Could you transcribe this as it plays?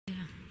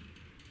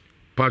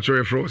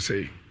Patro Fro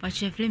say.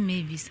 Patro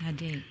maybe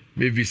Saturday.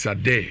 Maybe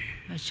Saturday.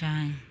 Patro.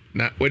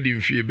 Na what do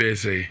you feel be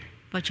say?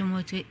 Patro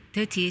mo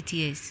 38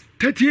 years.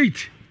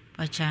 38.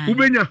 Patro.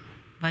 Ubenya.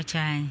 Patro.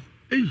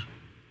 Hey.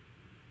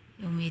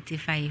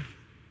 85.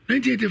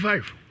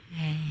 1985.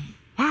 Eh.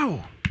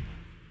 Wow.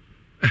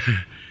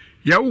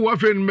 Ya wo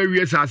afen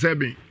mawie sa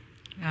asebe.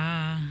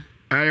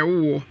 Ya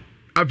wo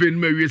afen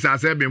mawie sa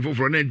asebe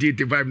for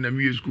 1985 na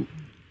mawie school.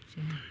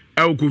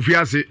 El Kofi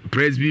Ase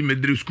Presby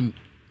Middle School.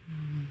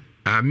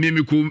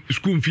 Mimi ko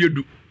school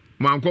fiedu.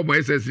 Man ko mo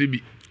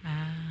SSB.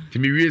 Ti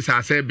mi wie sa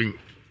asebe.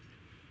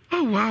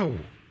 Oh wow.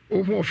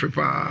 Oh mo fe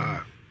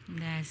pa.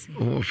 That's it.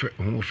 Oh fe.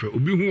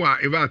 Obi hu a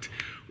evat.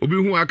 Obi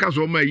hu aka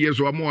so ma years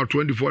so mo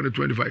 24 and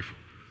 25.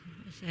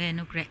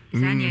 No correct.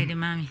 Sanya de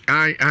mami.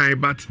 Aye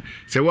but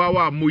se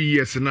wa mo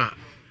years na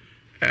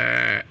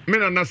me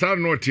na nasa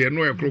no te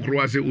no e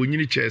krokro ase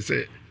onyini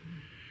chese.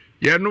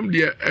 Ye nom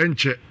de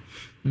enche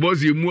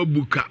bozi mu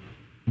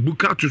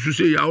buka to so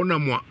se ya ona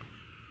mo a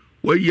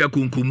wa yi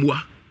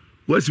akonkomua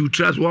wasi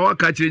utras wa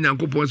ka kire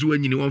nyankopon se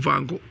wanyini won fa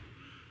anko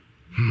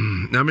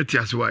na me ti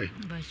ase wai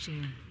bache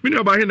me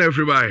no ba he na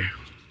every bai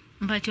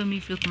bache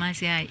mi flo kuma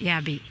se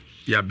yabe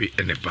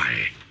ene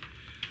bai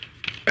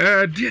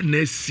de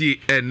na si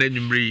na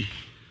nwumri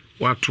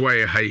wa to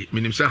aye hai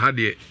minim sa ha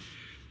de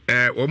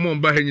wo mo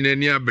ba ha nyina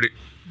ni abre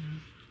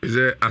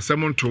ze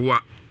asem to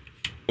wa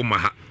o ma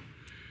ha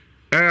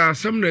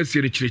asem na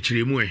si ni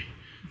chirechire mu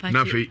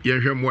na fe ye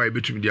hwe mo aye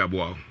betum di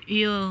abo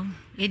yo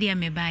edi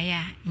me ba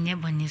ya nye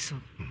boni so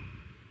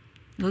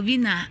obi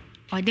na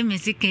ode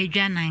mesika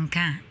edwa na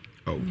nka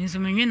mi so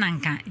menwe na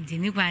nka di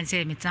ni kwa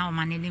se meta o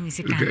ma ne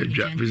mesika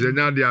edwa bize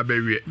na de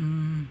abawie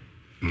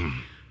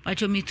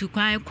pacho mi tu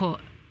kwa ko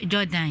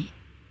Jordan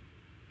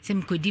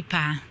sem ko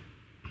dipa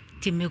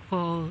ti me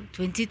ko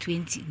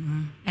 2020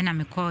 ena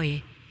me ko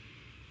ye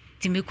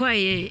ti me ko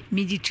ye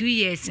mi di 2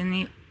 years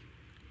ni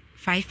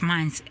 5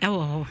 months e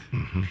wo ho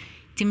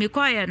ti me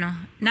ko ye no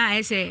na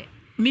ese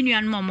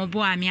minuan mo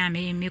bo a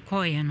me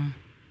ko ye no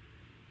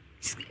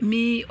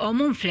mi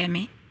omo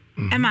mfleme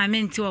e ma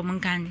me nti omo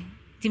nkan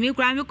ti me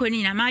kura me ko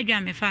ni na ma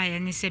adwa me fa ye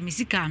ni se me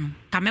sika no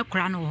ka me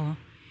kura no ho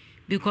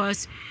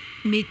because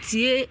me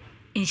tie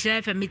in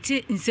chef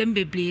meti nsem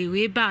beble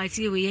we ba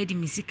ati we ye di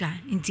misika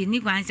nti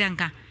ni kwanse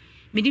nka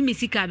me di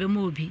misika be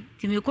mo obi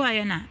ti me ko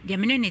aye na de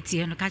me ne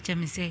tie no ka che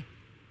me se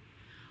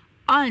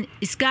on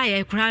iska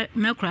ye kura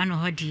me kura no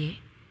ho de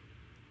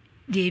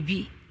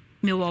bi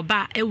me wo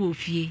ba e wo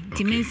fie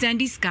ti me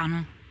nsandi ska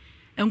no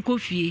enko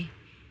fie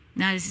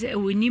na se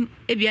woni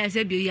e bia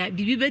se bi ya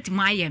bibi beti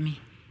mo aye me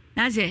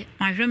na se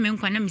ma hwe me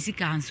nkwa na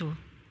misika nso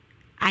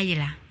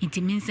ayela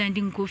nti me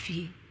nsandi nko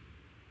fie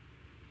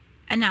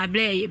ana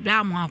ble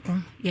bla mo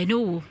akon ye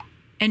no wo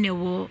ene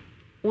wo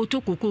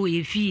otokoko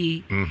ye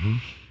fie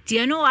ti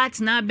ye no what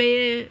na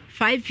be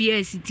 5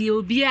 years ti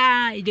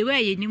obia de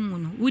we ye nimu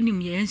no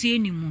unim ye nso ye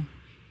nimu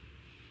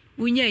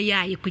unye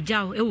ya ye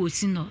kujao e wo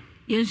sino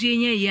ye nso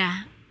ye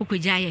ya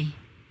okujaa ye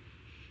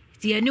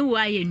ti ye no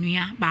wa ye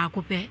nua ba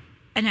akopɛ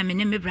ana me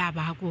ne me bra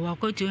ba akɔ wa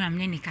kɔtu na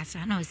me ne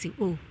kasa na o se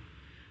o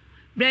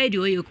bride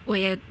o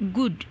ye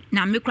good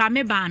na me kra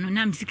me ba no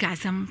na msika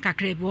asam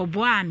kakra bi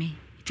obo ami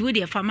ti wo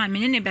de fama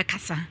me ne be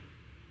kasa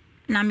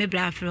na me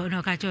bra fro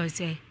no ka cho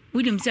se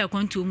wudim se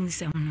kontu mu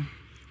sem no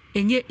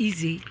enye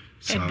easy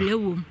e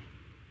blewom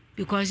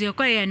because ye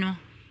koye no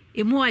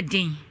emu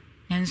odin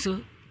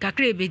enso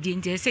kakra be di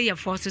nte se ye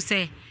force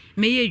se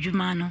me ye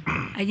adwuma no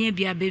anya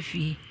bia be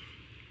fie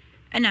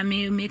ana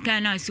me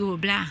kan na so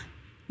bla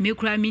me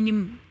kura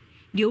minim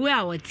de we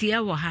a wote e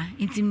wo ha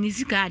ntim ni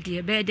sika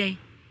de be den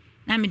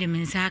na me de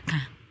mensa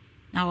aka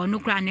na wo no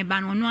kura ne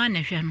ba no no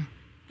anahwe no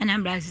ana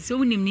mbra se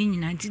wunim ni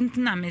nyina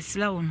ntina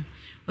mesla wo no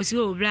o se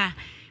o bla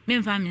me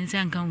mfa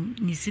mensa nka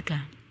ni sika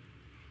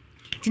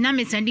tina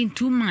me sending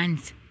 2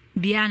 months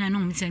bia na no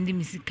me sending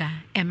me sika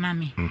e ma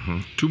me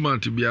 2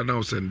 months bia na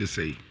o send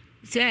say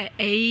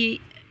e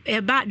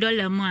ba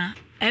dollar mo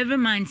every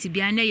month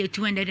bia na ye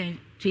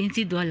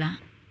 $220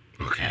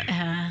 okay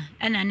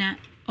na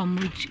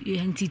almost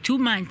 2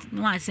 months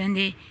no I send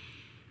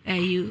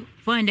you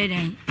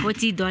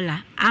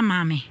 $440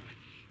 ama me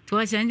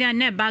to send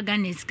na bag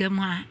and scam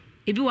ha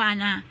ebi wa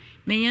na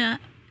menya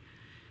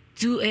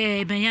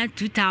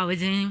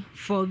 2000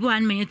 for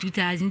one menya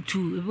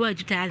 2002 ebi wa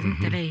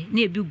 2003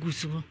 na ebi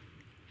guso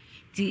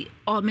ti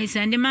o me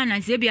send man na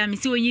se bia me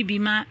se onyi bi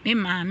ma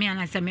me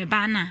ana se me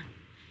ba na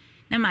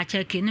ma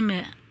check ni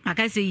me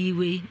aka se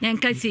yiwe na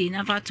nka se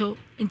na fato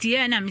nti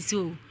ye na me se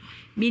o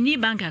me ni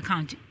bank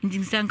account nti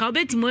nsanka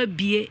obetimo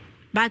abie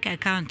bank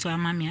account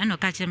ama me ana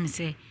ka che me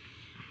se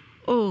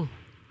o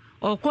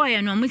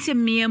okoye no mo se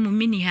me mu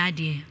mini ha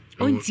de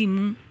onti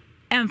mu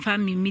emfa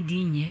me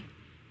midi nye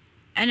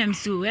ana me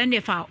so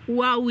ene fa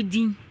wa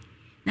udin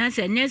na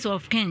se next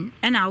of kin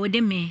ana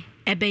wode me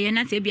ebeye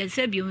na se bia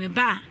se bi me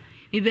ba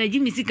me ba ji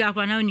mi sika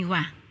kwa na oni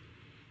wa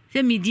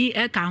se midi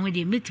e ka ho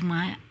de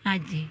metuma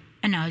age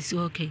ana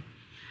so okay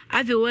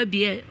ave wa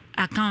bia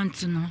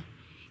account no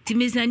ti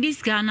me send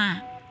this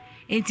kana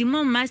enti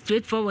mo ma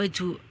straight forward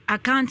to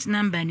account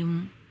number ni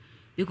mu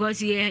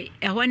because ye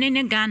e ho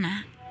ne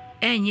Ghana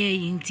enye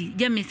yinti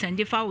jemi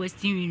sende fa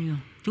Western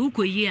Union to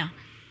ukoyi a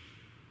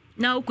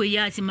na ukoyi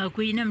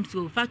asimakoyi na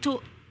mso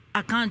fato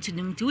account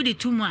nim ti wode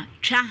tumu a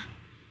twa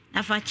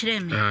na fa kire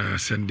me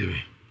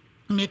sende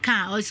me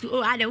ka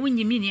o ada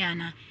wunyi mini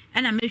ana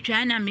ana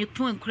metwa na me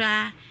pon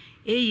kra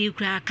eyi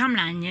kra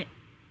kamera anye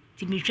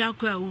ti metwa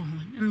kra wo hu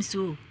na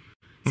mso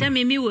se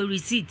me wo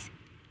receipt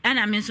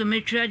ana me so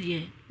metwa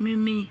de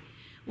me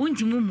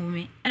wunti mumu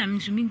me ana me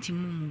so minti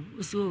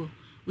mumu so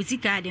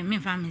usika de me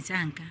fa me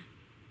sanka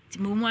ti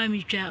mo mo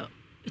metwa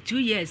 2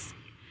 years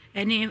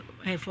any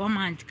 4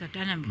 months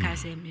katana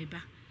mkase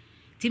meba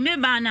ti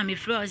meba na me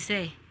fro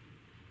say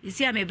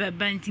isi ameba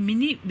banti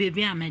mini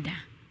baby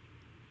ameda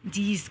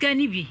ti iska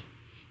ni bi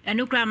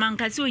eno kra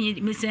manka so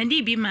onyi me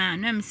sendi bi ma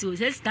na me so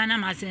se sta na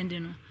ma send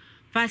no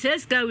fa se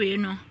sta we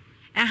no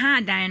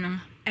ha dan no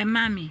e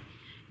mami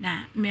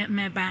na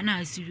me ba na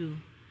asuro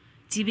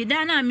ti bi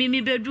da na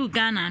mi bedu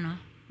Ghana no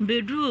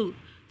bedu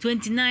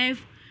 29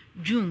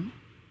 June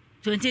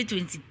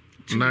 2020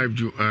 9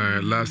 June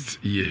last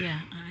year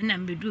yeah na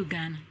bedu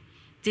Ghana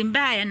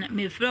timba ya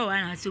me fro wa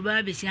na so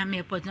ba be sia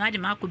me port na de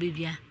mako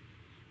bebia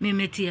me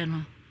metie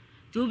no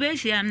to be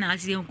sia na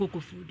ase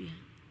nkokofodu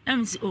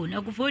am si o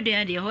na kofodu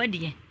ya de ho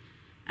de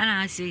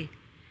ana ase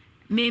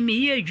me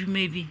ye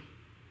adwuma bi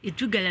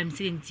etu galam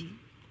senti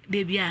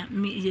bebia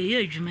me ye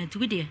adwuma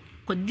tu de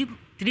ko di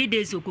 3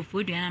 days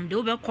okofodu na me de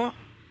obekọ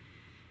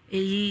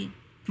eyi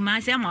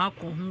ma se ma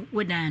akọ hu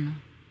wodan no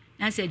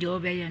na se de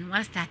obeye no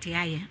wa start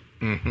ya ye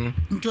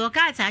nto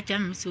ka ta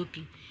cham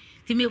soki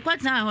ti me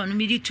kwata ho no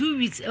me di 2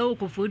 weeks e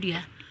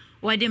okofodia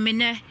wade me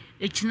ne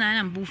echina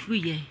na mbufu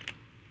ye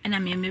ana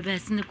me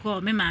bes ne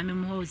ko me ma me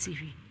mo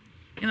osifi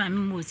me ma me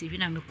mo osifi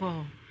na me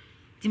ko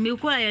ti me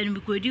ko ya no me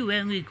ko di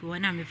 1 week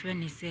na me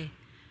friend say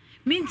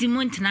minti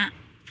montna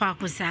fa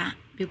kosa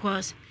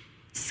because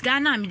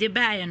scanner me de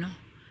bae no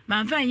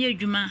man fa nye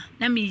adwuma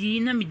na me yi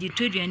na me di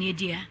toduane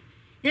edia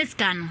yes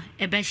can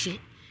e be hye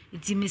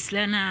ti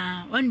misla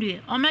na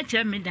onde o ma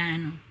kire me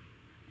dan no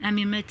na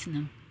me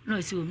metinam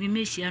no so me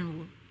mehia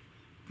no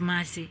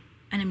ma se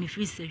ana me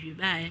free sahwe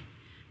bae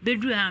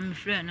bedu a me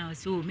frɛ na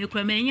so me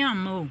kwa manya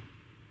ma o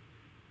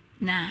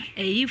na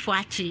eyi fo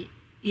achi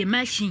ye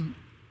machine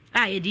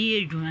a ye di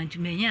edwuma nti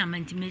manya ma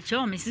nti me che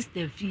o me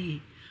sister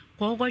fie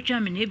ko ko twa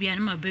me na bia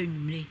na ma ba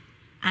nwumre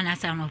ana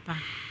sa no pa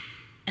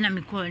ana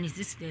me call ni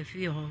sister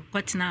fie ho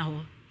ko tena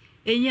ho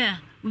enya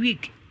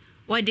week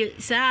wade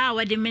sa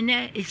wade me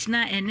na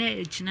echina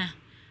ene echina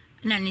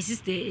na ni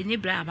sister eni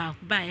bra ba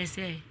ko ba ye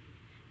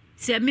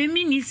se me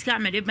ni ska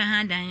me de ba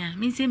ha dan ya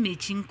me se me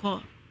chi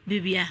nko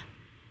bebia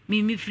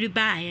mi free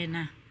ba ye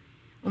na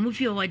o mu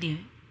fie ho de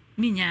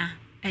minya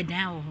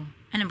edan wo ho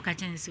ana me ka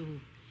chen so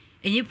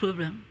enye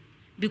problem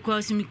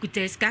because mi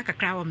kuteska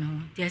kakra wo me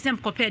ho de se me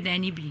kopɛ dan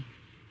ni bi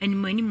ani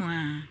mani mo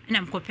a na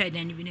me kopɛ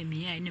dan ni bi na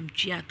me ya na me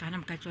twa ka na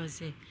me ka cho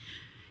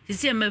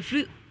se ma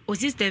free o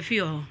sister fie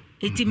ho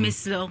eti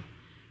meslo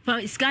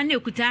fa scan ne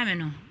kuta me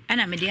no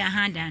ana me de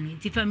ha dan ni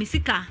ti fa mi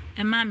sika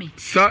e mami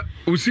sa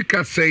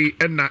usika sei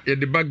na ye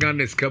de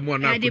baganes kamu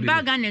na ko de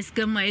baganes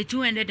kamu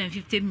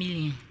 250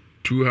 million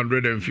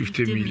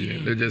 250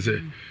 million let's just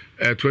say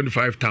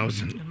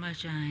 25,000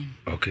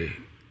 okay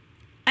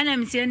ana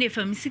mi se ne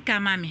fa mi sika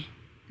mami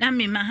na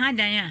me ma ha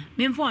dan a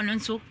me mfo no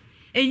nso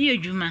enyi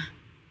adwuma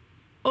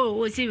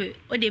o si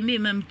o de me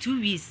mam 2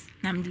 weeks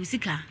na me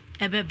sika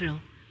ebeblo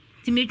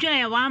ti me twa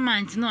ya 1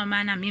 month no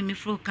ma na me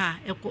froka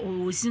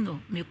o si no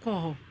me ko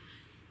ho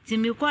ti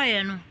me ko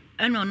ya no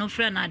eno no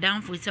fra na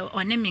danfo se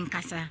one me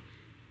nkasa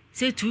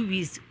se 2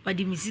 weeks o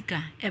de me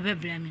sika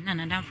ebebla me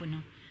na danfo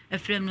no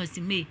efrem no si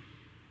me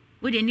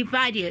wo de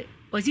nipa de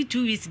o si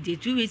 2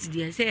 weeks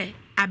de se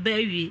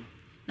abawi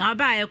na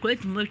aba ya ko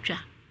etimo twa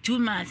 2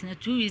 months na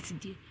 2 weeks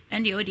de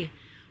and the other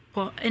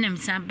ko enam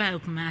san ba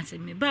kumase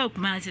me ba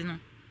kumase no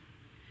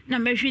na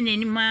mehwe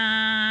nani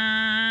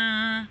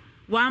ma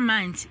 1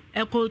 month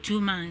e ko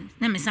 2 months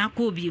na me san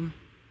ko biem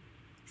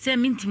se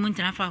minti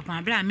muntra fa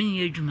kwa bra me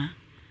ye adwuma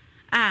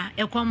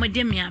e ko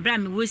modem ya bra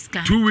me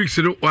woska 2 weeks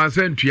no wa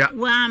santua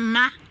wa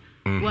ma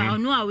wa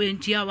no a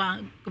wentua wa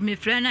me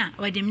frɛ na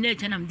wa dem na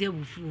chana me de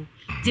bufu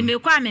ti me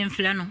kwa me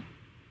mfrɛ no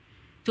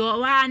to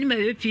wa ni me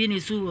wepi ni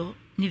so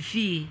ni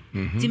fi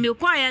ti me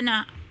kwa ya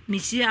na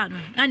misia no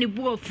na ne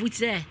bu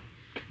ofute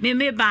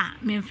me ba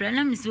me mfrɛ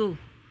na me so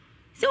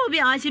se obi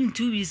a wachim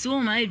 2 weeks so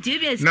ma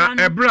JBS na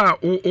ebra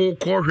o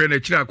ko hwe na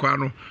kira kwa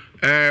no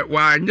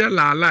wa anya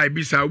la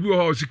bi sa obi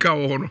ho sika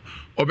wo ho no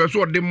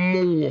obeso de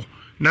mowo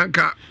na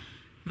nka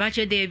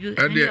bache debut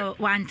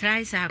one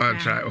try sa one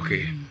try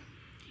okay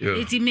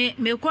iti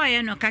me kwa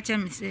ya no kacha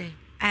me se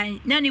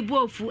na ne bu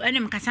ofu ene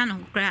me kasa no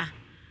kra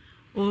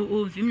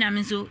o fim na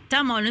me so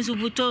tama no so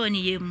buto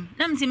ni yem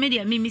na me se me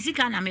dia me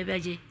sika na me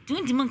beje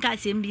tunti mun ka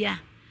sem bia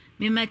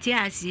me mati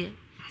ase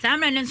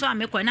samra ne so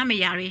amekwa na me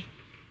yare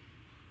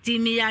ti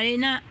me yare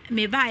na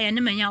me ba ya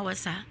na manya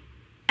wasa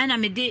ana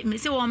me de me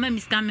se wo ma me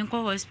sika me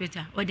ko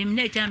hospital o de me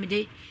na cha me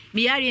de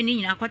me yare ni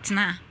nyina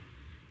kwatena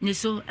ne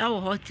so e wo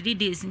ho 3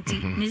 days nti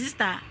ne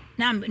sister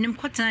na ne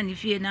kwatena ne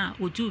fie na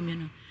otu me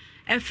no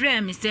e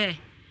frɛ me se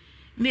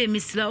me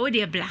misla o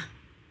de bla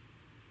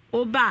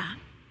o ba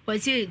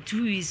was it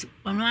 2 weeks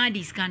on one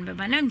this can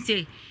but let me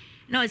say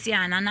no see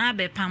an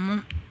abe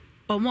pam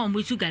or more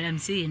mutu galam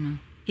say no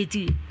it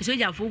is so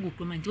ya fogu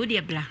comment o de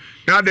bla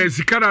na de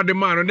sikana de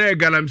man na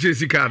galam say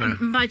sikana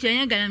mba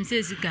chenye galam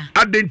say sika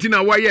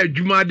adentina wa ya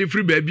adwuma de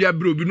free ba bia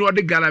bro bi no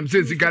de galam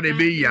say sikana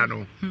be ya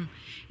no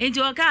enti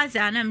o ka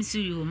sa na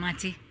msu yo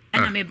mate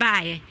ana me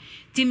baaye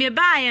ti me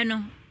baaye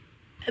no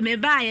me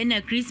baaye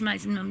na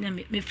Christmas no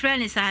me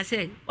friend is I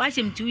said watch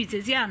him 2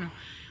 weeks ya no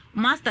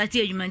master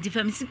ti adwuma ti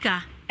fam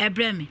sika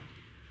ebre me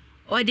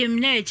o dem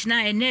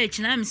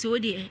na me so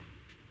de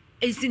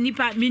is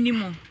nipa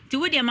minimum ti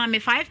wo de ma me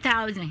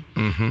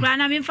 5000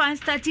 grana me fan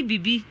start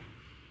bibi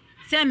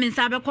say me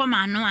sabe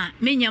koma no a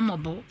me nya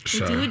mobo ti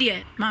wo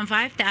de ma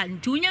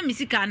 5000 ti wo nya me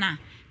sika na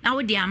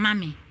wo de ama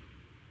me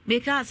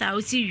because I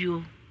will see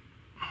you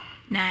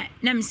na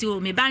me see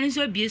o me ba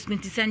nso bie school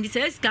ti send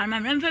say sika ma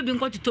me fa bi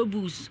nko to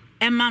boost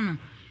e ma no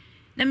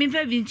na me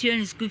fa bi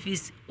ntua school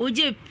fees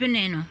oje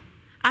pene no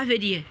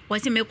afedie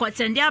wose me ko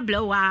send dia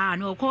blow wa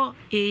no ko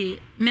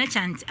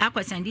merchant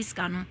akwa send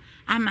sika no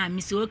ama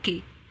me say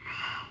okay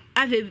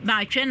ave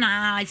ma twa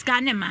na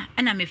sika ne ma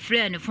na me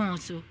frɛ ne phone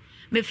so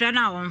me frɛ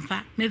na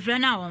wonfa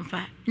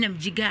na me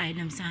jiga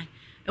na me san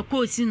e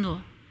ko si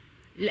no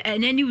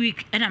any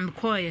week na me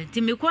call ti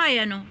me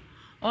call no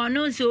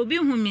ono so obi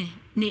hu me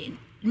ne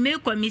me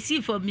komisi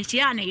for me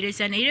chia na ire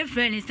se na ire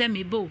frɛ ne se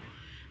me bo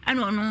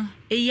ana ono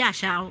e ya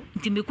sha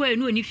ti me call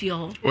no ni fie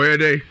ho oye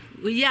dey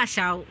o ya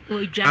sha o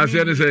dwane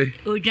ase ne say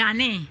o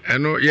dwane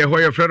eno ye ho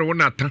ye frɛ no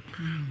wonata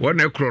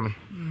wona ekro no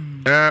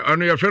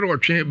ono ye frɛ no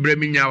wotwe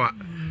bremi nyawa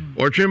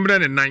wotwe mbre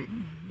ne nan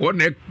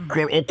wona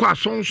ekro okwa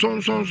son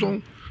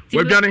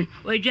wadwane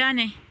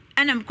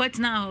ana me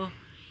kwatna ho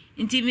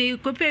nti me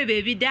kope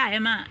baby da e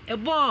ma e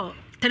bo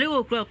 3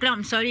 o'clock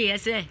I'm sorry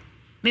yes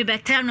me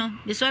better no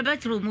me so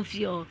better mu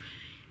fie o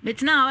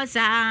metna o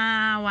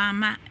sa wa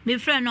ma me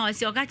friend no o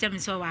se o ka cha me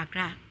so wa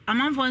kra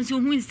amanfo nso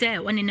hu nse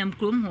woni nam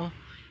krom ho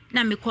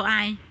na me ko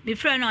an me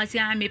friend no o se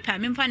me pa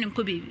me mfa ne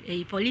ko be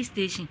police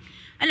station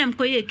ana me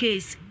ko ye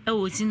case e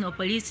wo si no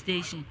police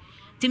station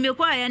ti me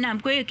ko ya na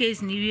me ko ye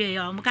case ni wie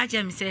ya o ka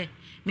cha me se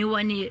me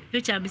woni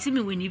picture be si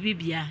me woni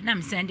bibia na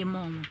me send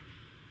mom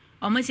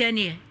o mo se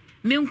ne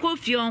me nko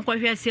fie on ko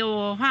hwe se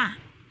wo ha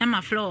na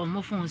ma flow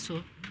mo phone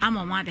so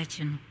ama mo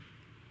abechi no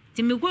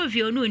ti me ko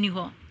fie no ni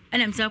ho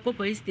ana me sa ko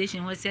police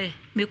station ho se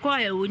me ko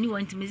ya woni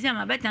won ti me se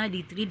ma beta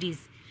di 3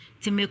 days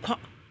ti me ko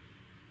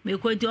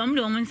ti o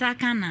mo nsa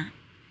kana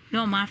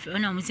no ma fe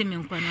na mo se me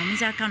nko na mo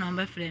nsa kana o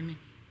ba frɛ me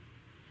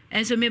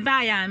enso me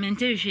ba ya me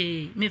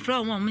ntehwe me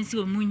frɛ mo se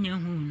o munya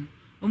hu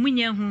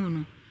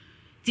no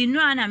ti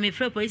no ana me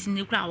frɛ police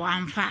ni kra wa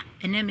amfa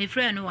ene me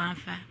frɛ no wa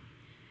amfa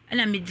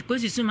ana me ko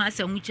susu ma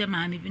asa nwuche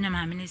ma me bi na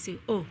ma me ne se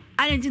oh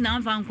alenti na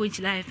amfa nko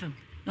nchila FM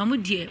na mo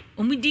di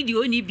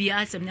oni bia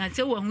asem na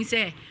se wo hu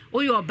se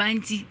o yo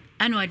banti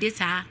ana o de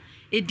sa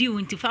edi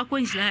wonti fa ko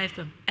nchila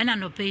FM ana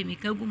no pay me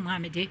ka gu ma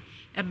me de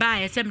e ba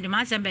ya sem de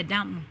ma sem be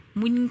dam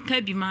mu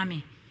nka bi ma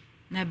me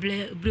na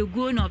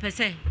brego no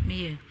pese me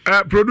ye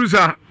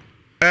producer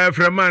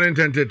from man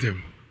intentative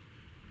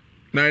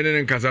na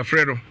ene nkasa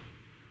fredo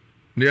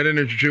ne yare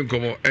ne twetwe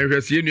nkomo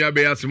ehwese enu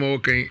abe asemo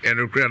wokan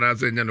enokre na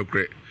asa nya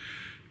nokre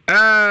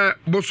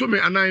bosome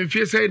anan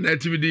fie say na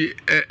activity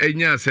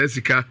enya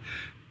asasika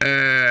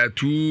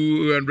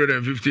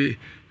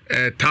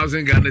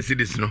 250,000 Ghana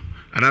cedis no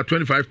and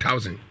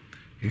 25,000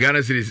 Ghana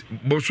cedis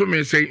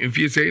bosome say in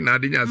fie say na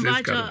adenya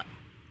asasika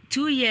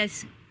 2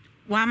 years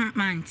 1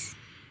 month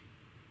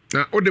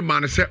na ode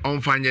man say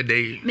on fanye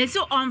day me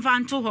so on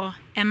fan to ho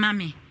e ma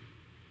me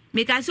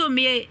ka so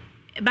me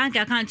bank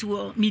account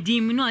wo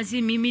midim no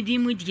asi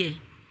midim die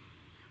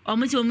o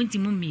mo ti o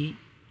mutimu me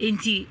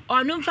enti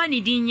onu mfa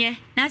ni dinye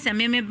na se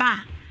me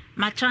ba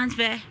ma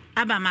transfer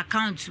aba ma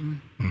account mu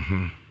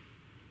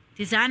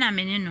ti sana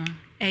me no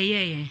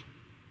eye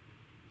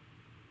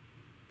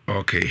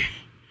okay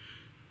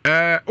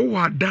o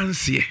wa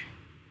dance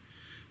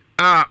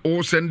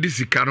o send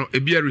sika no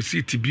ebi a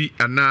receipt bi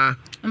ana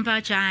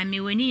mpa cha me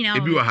wani na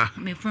ebi wa ha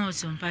me phone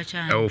so mpa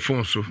cha o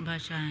phone so mpa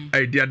cha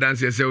ai dia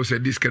dance se o se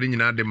disk ri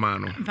nyina de ma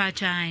no mpa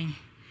cha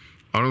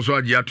ono so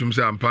agi atum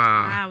se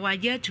ampa wa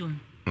agi atum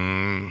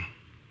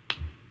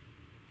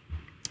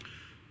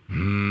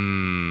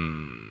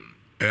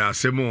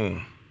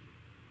asemo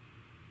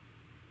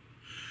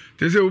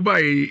tese u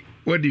bai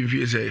what do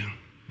you say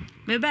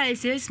me bai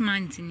 6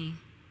 months ni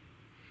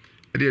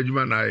ade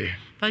adwuma na ai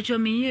pa cho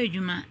me ye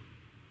adwuma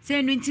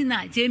se nu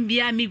ntina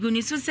tembia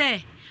miguni so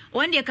se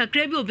won de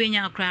kakra bi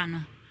obenya akra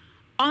no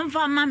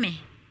onfa mame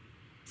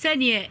se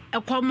ne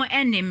ekomo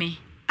eneme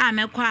a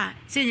mekwa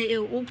se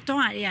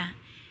ukton area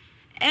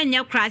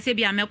enya kra se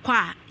bia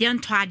mekwa ye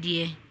nto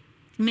ade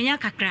menya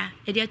kakra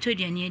e de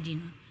atodi ani adi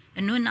no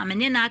eno na me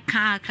ne na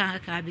ka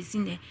bi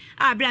sine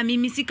a bra mi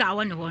misika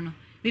wo ne ho no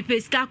bi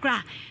pesika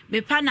kra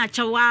be pa na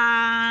chawa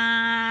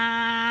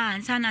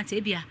ansana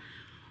te bia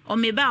o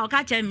me ba o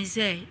ka cha mi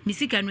se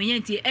misika no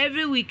yenti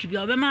every week bi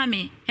obema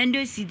me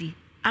 100 cedi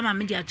ama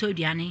me de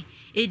atodi ani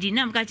edi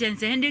na mka chen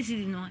se 100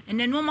 cedi no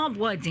ene no ma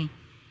boarding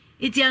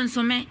iti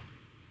ansome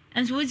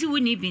and so was you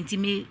wouldn't be to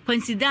me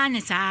consider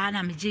and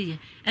I'm a G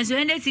and so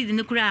ended in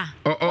the crowd.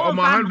 Oh,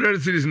 my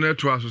 100 cities net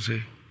to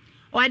say.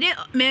 Or they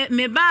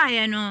may buy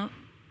and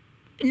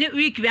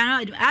week we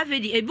are not I've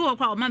a book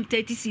about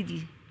 30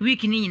 CD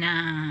week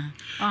Nina.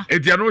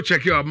 If you are not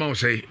check your amount,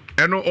 say,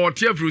 and no or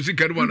tear fruit,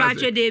 can one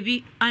batch your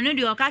Davy. I know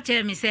you catch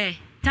me say,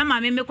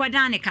 Tama me make what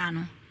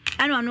Danicano.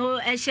 I don't know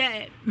a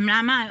share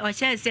Mama or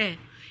share say.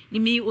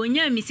 Me when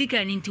you music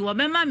and into a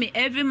mammy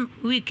every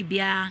week be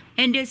a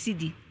end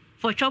CD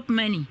for chop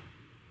money.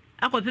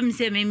 I could him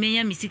say me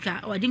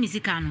musica or the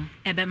musicano,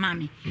 ebe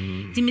mammy.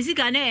 The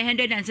musica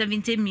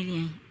 170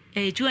 million,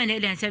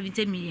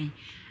 270 million.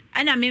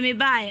 And I may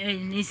buy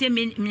and say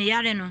me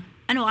yareno,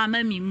 and I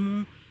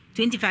mammy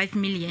 25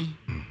 million,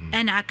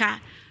 and I got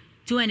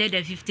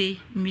 250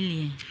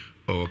 million.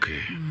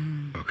 Okay,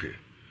 okay.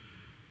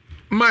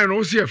 My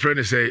no see a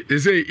friend say, they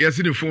say, yes,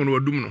 in the phone or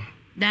dumno.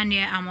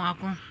 Daniel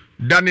Amwako.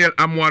 Daniel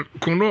Amwat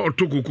Kono or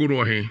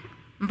Tokukuno he.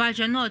 But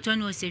you're not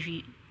on was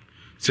Sefi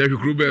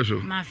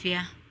Krubeso.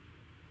 Mafia.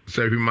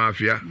 Sefi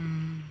Mafia.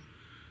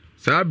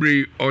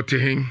 Sabri or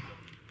Tehing.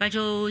 But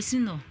you're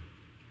Sino.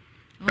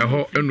 A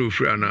ho and no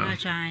friana.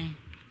 Trying.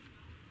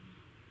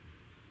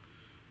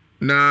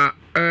 Na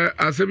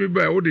asebi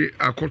odi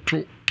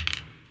akoto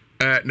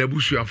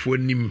Nabusua for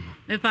nim.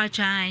 Me pa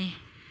trying.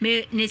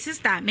 Me ne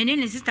sister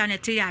na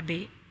te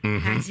yabe.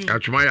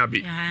 Atuma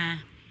yabe.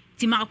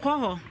 Ti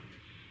makọ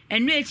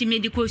enu echi me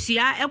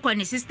dikosia ekọ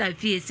ne sister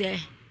fie se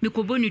me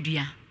kobonu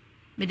dua.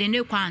 Me de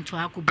ne kwa anto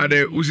akobo.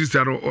 Ade u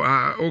sister no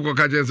o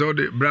ka je se o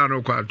de bra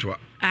no kwa anto.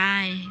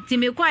 Ai, ti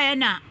me kwa ye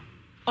na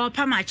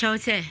opa ma chaw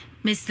se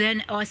me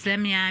slen o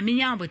slemia me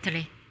nya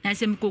obotre. Na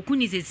se me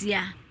kokuni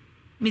sesia.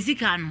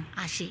 Mizika no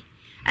ahye.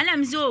 Ana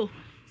me so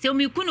se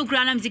me kunu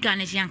kura na mizika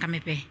na hye anka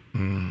mepe.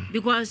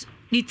 Because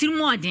ni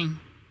trimodin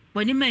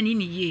boni mani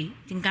ni ye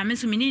tinka me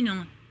so me ni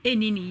no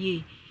eni ni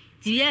ye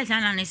ti yes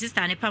ana ne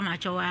sister ne pa ma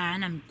chowa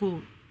na me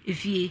ko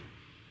efie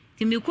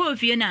ti me ko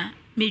efie na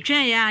me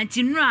twen ya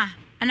ti nura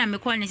ana me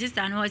ko ne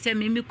sister no se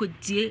me ko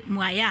tie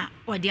mu aya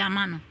odi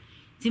ama no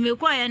ti me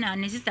ko ya na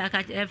ne sister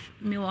ka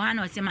me wo ha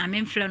na se ma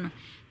me mfre no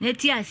na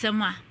ti asem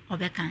a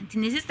obeka ti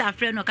ne sister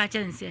frɛ no ka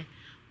che nse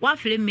wa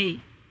frɛ me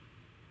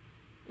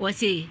wo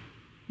se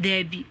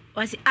debi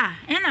wo se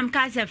ena me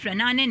ka se frɛ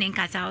na ne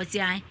nkasa wo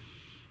se ai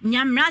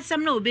nyamra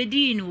sam na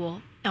obedi ni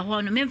wo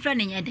ehọ no memfra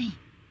ne nyeden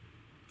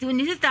ti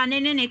ni sister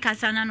ne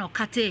kasa na no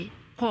kate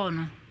call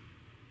no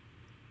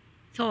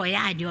so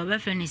ya adi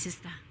obefra ne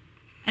sister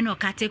ena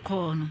kate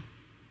call no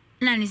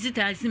na ni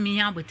sister si mi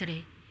nya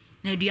botre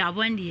na du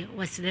abonde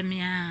wasle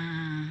mi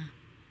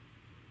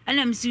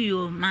ana msi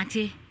yo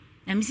mate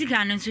na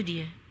misika no nso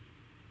de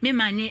me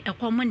mane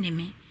ekomo ne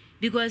me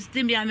because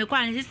timbia me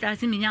kwa ne sister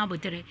si mi nya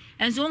botre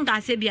enso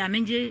nka se bia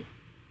menje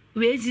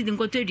we zi din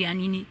koto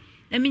duani ni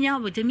eminya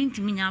bote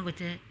mintimi nya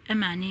bote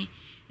emani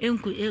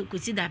enku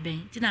si da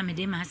ben ti na me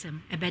de masem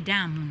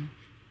ebedam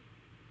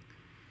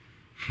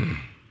no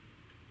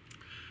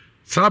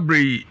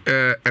Sabri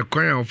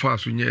ekwan ofa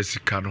so nya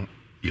sika no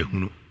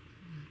yehunu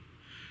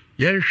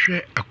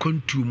yenhwe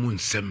akontu mu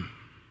nsem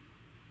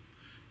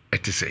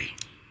etese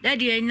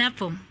daddy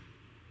enafom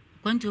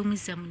akontu mu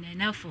nsem na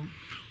enafom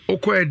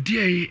okọ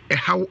edie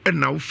ehaw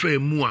na wo fa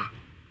mu a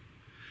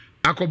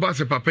akoba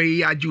se papa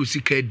yi age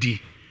osika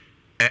di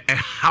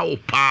how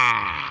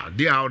pa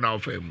dear how now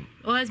fam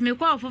was me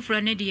kwa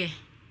foforo ne de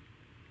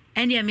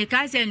ene me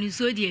ka se nu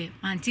so de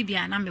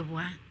antibia na me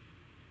boa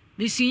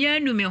me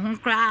sunya nu me ho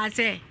kra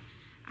se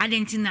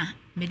adentina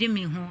me de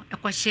me ho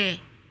ekohye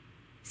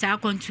sa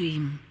kontu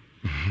yi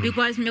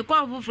because me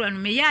kwa foforo no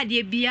me ya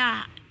de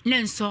bia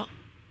ne nso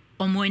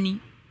omoni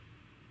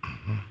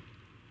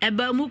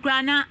eba mu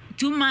kra na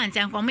 2 months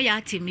an komo ya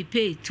te me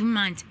pay 2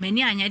 months me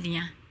ni anya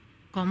dia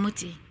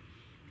komuti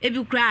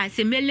ebi kra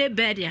se mele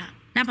bedia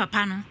na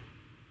papa no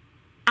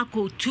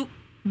akotu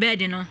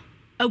bed no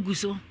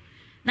aguso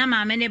na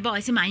maame ne ba o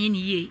se manye ni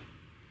ye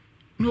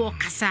no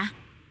okasa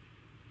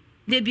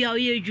de bia o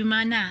ye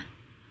adwuma na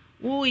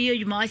wo ye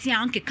adwuma o se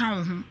an keka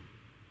wo ho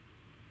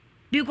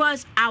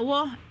because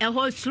awo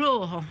eho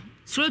slow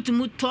to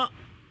muto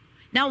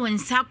na won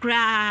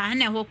sakra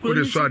na eho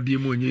kro so ade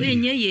mo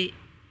nye ye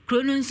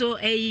kro no so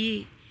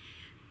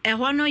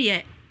eho no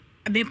ye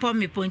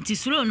me ponti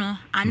slow no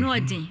anu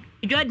odin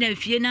Jordan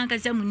fie na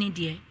nkasa mu ni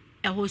de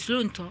eho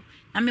slow nto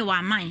na me wa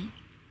aman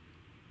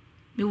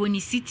me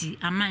woni city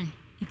aman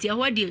nti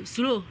eho de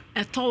slow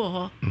eto wo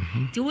ho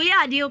nti wo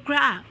ya de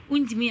okra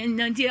untimi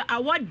nti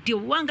awode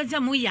wan nkasa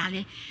mu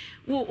yale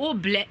wo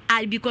ble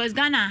because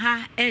Ghana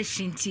ha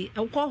shinti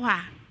ekwo ho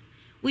a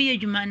wo ye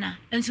dwuma na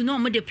enso no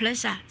mo de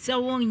pressure se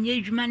wo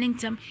nye dwuma ne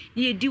ntam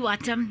ye di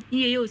watam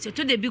ye o se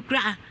to de bi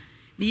kra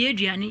me ye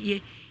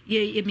duane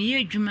ye me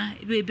ye dwuma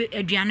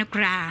aduane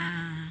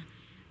kra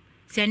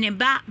se ne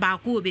ba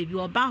ko bebi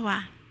oba ho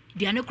a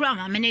duane kra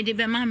ma me ne de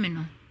be ma me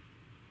no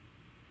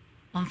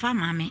onfa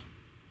ma me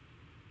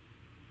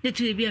de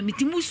tu bi a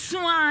mitimusu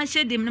a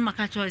shedem ne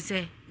maka cho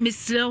se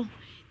mislo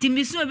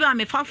timisu bi a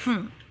me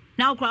fafun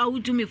na kra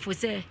wutu me fo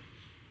se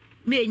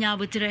me nya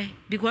botre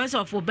because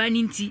of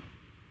obaninti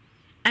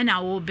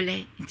ana wo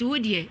ble nti wo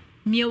de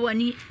me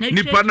woni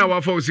nipa na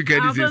wa fa usika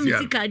di sisi ya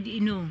usika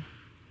no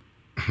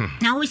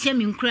na wo hye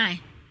me nkran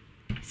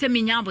se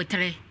me nya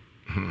abotre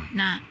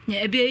na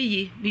ebe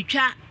yi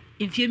bitwa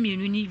mfie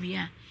mienu ni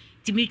bia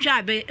ti bitwa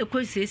abe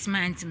ekosi 6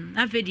 months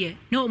na fe de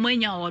na o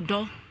manya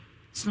odo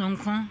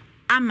sonkon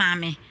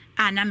amame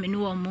ana me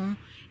no mo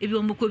ebi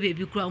o mko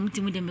bebi kura o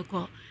mtimu de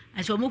meko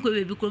aso mko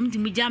bebi kura o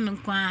mtimu ja me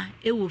nkwa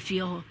e wo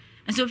fie ho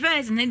so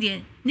first na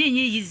de na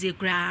enye yize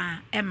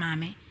kura e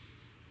mame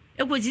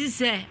ekoji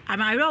se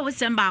amare wo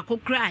semba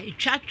akokra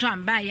etwa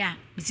mba ya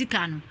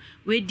misika no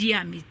we di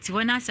a me ti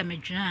wona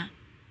asamedwena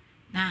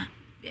na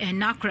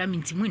na kura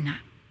mtimu na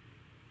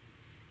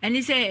and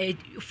he said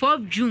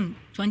 4th June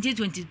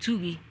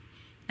 2022 we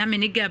na me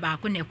nigga ba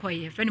ko na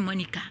koye friend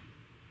Monica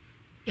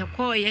ye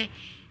koye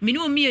me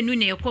no mi enu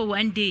na ye ko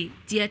one day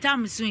ti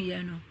etam so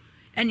ye no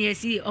and ye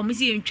see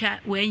omusi ntwa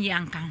wan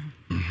yanka ho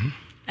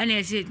and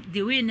ye see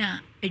the way na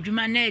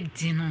adwuma na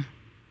edi no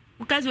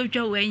ukazo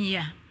twa wan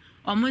ya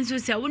omunso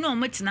se wo na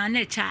omutena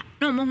na cha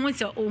na omo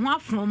se o ho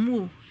afrom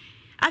o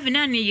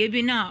afina na ye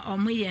bi na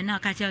omo ye na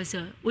ka cha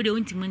se wo de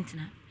wontimu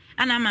ntena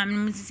ana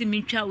mam sisi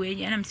mitwa we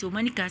ya na so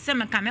Monica se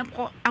me ka me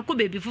ko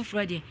akobebi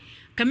foforo de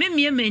ka me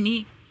mie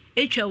mani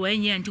etwa we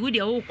ya nti wo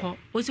de wo kɔ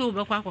wo se wo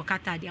be kɔ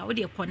akɔkata de wo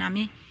de kɔ na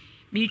me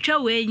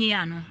mitwa we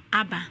ya no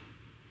aba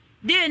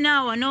de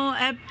na wo no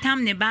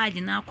tam ne baage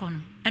na kɔ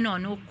no ɛna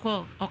ono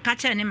kɔ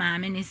ɔkacha ne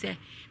maame ne se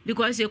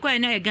because e kɔ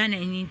na e Ghana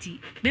ni nti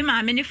be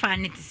maame ne fa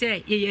ne te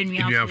se ye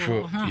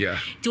nuafo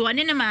ti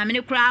wone ne maame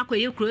ne kura akɔ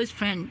ye close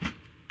friend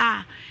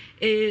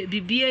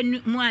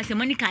bibie mu ase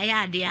Monica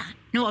ya ade a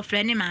no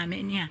ofre ne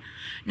maame ni a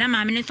na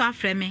maame ne so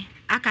afre me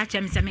aka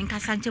chem se me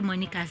nkasa nche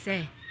Monica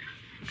se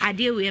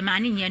ade we ma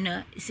ne nye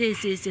no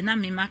se na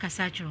me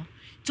makasa chiro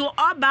to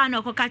oba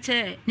na okoka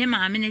che ne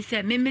maame ne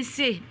se me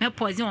se me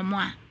poison omo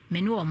a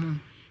me ne omo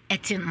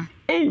eti no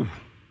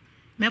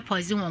me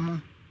poison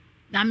omo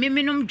na me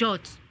minum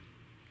jot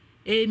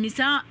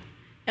misa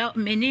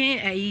me ne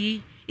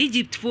ayi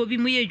Egypt fo bi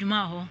mu ye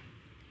adwuma ho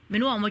me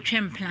ne omo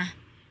twempla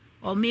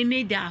o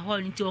me da ho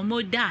nti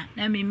omo da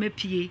na me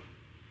mapie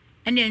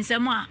ene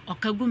nsem a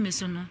okagu me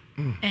so no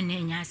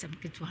ene nya asem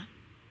ketwa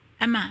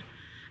ama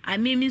a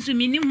me nso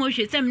me nim ho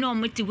hwe sem na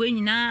omote wo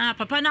nyina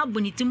papa na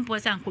aboni timpo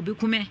sa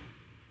nkobekume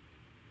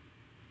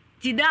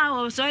ti da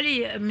o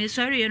sorry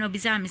you know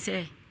bisa me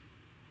say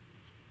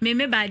me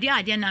ba dia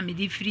ade na me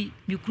di free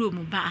me kuro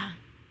mu ba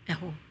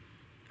eho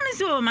me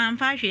so man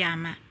fa hwe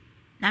ama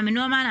na me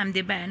no ma na me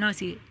de ba no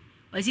si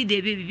o si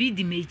de bibi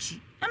di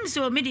mechi am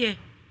so me de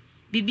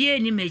bibi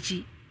ni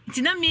mechi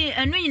tina mi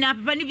enu nyina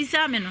papa ni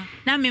bisa me no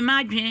na me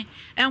ma adwen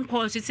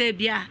enko so se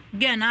bia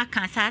ge na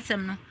aka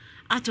asem no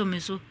ato me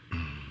so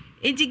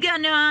enti ge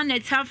na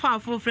tafa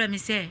afofra me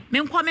se me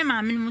nko me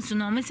ma me no so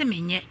no me se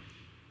menye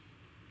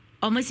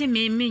o me se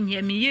me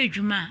nye me ye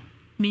adwuma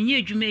me nye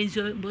adwuma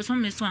enso bo so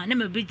me so na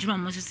me be dwuma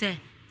mo so se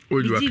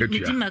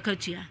mi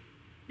makatua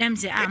dem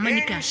se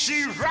Monica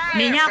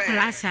me nya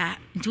klasa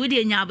nti wo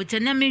de nya abota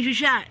na me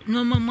hwehwa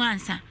no mamu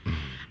ansa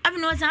abi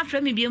no san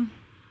afra me biem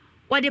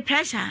what the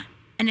pressure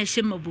and a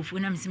shame of bufu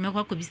na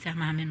msimekwa kubisa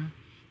maame no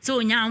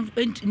so nya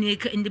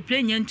in the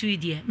plane ntu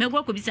idie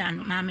mekwa kubisa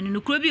maame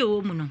no kuro bi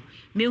owo mu no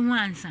mehu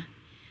ansa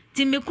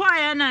ti mekwa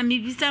ya na me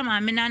bisa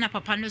maame na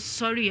papa no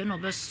sorry no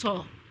be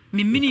so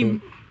me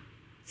minim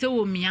so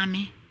wo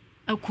miame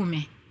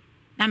akume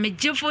na me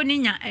jefo ni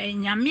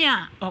nyame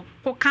a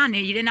okoka na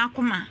yire na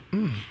akoma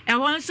e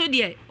won so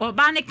de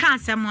oba ne ka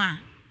asem a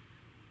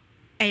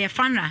eye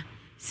fanra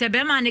se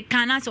be ma ne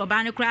kana se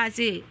oba ne kura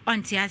se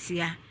onti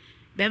asia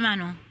bema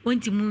no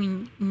wonti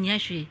mu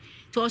nyahwe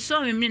to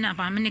so me na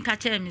pa me ka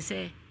kire me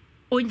se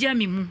onja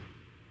me mu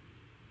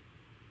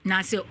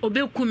na se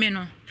obeku me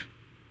no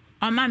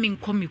o ma me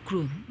nko me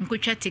kuro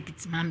nkotwa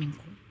ticket ma me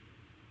nko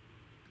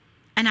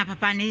ana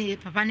papa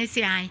ne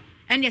se ai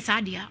ene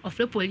sadia of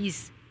the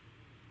police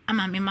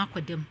ama me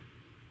makodem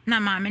na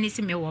ma me ne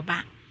se me wo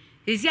ba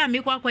ezi a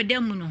me kwa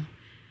kodem no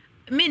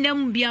me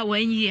nam bia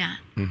wanyi a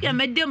ya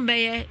medem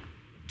be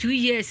 2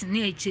 years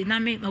na echi na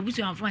me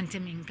mabusu afo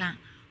nteme nka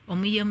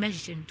omo ye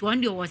machine to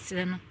onde o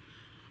sere no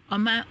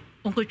oma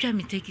onkotwa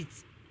me take it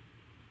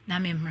na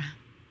me mra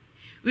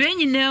we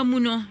nyina mu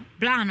no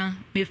bla no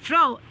me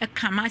frau e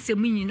kama se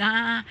mu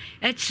nyina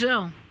e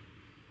kire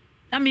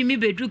na me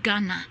bedu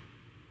Ghana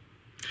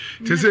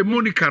se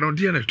Monica no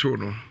de na to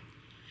no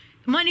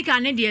Monica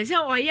ne de se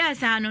o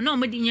yes ano no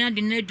mo di nya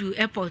de na du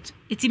airport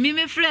iti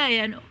me frau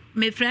ye no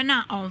me frau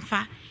na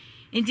onfa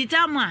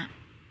intitamu a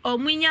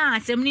omunya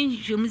asem ni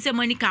hwemu se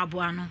Monica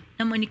aboa no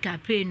na Monica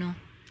pray no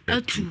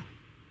atu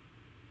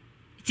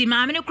ti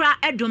maame ne kura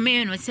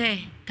edome no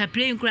se ka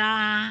pray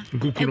kura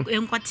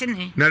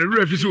enkwatene na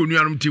rura fi se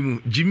onuanum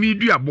timu Jimmy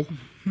Duabo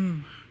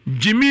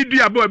Jimmy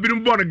Duabo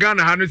ebirum born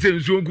Ghana ha no se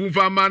nsuo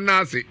kunfa ma na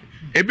ase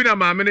ebi na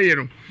maame ne ye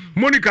no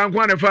Monica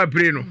nkwa na fa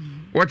pray no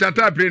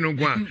watata pray no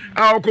nkwa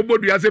a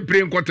okobodu ase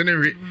pray nkwatene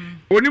hwe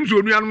onim so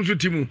onuanum so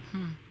timu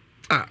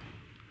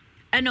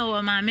eno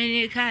wa maame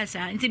ne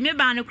kasa nti me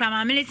ba no kura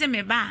maame ne se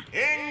me ba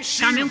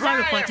ka me nkwa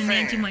report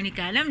na nti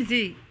Monica let me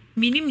say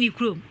minim ni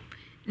krom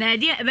na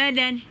dia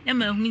beden na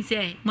ma hu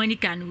se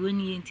Monica no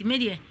woni nti me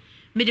de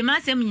me de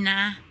masem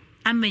nyina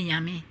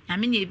amanyame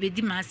nyame ne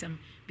ebedi masem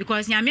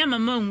because nyame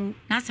mama nwu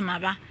na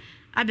semaba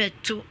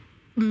abeto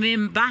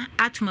memba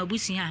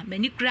atomabusia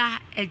mani kura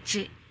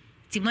eje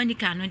ti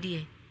Monica no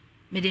de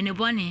me de ne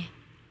bone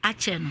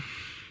ache no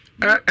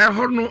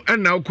hono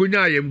na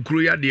okonya ayem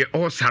kuro ya de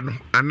osa no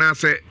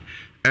anase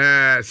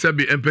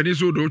sabi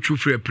empaniso do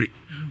twufre pre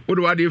wo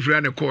de wade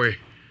frɛ ne koe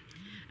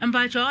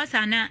mpacho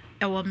osa na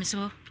ewo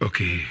mso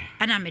okay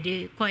ana me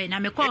de koe na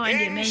me koe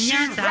de me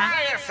nyansa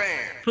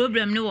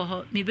problem ne wo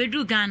ho me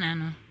bedu Ghana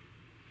no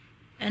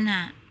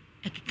na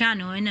ekika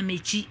no na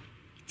mechi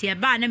ti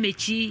eba na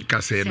mechi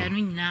kase no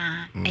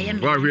nyina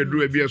wa hwe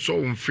do bia so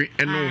mfe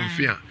eno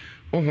mfe a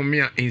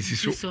ohome a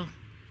ensiso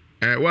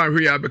wa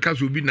hwe ya beka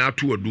so bi na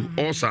ato adu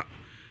osa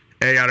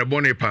yare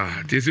bone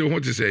pa ti se ho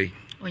ti sei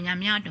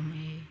onyame adom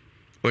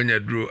onya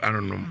duro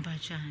anonom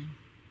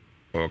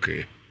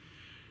okay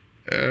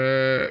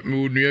me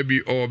unua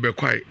bi o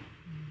bekwai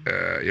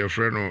your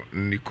friend no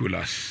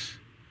Nicholas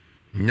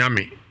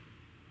nyame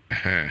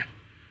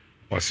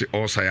osi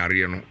osa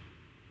yare no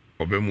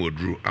obemu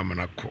oduru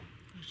amanako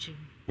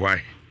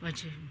why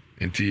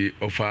enti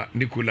ofa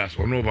Nicholas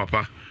ono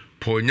papa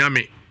po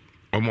nyame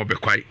omo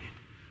bekwai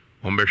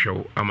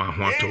ombehwew ama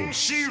ho ato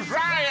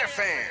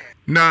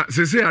na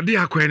sese ade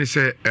akwan ni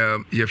se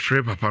ye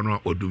frɛ papa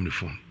no odum ni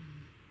phone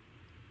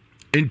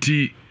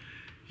enti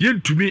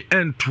yentumi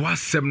ento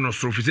asɛm no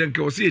so fi senke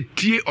o se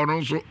tie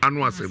ono so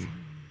anu asɛm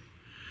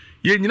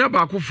ye nyina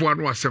ba akofo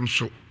anu asɛm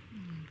so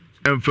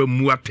emfa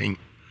mu aten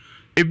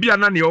ebia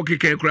na ne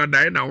okeke kura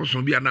dae na wo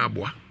so bia na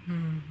aboa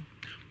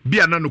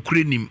bia na no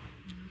kure nim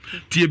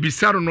tie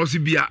bisaro no se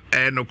bia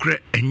no kure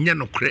enye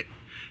no kure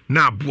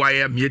na aboa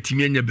ya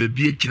mietimi anya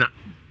babi akina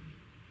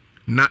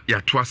na ya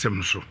to asɛm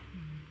no so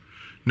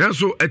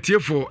nanso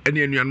atiefo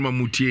ene anuanoma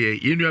mutie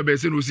ye nua be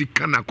se no si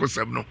kana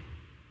kosɛm no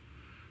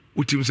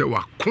utim se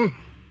wako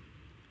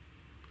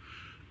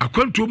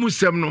akwantuo mu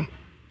sɛm no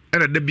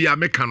ena da bia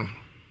meka no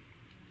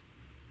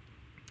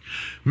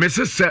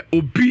mesese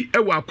obi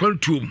ewa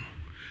akwantuo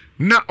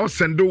na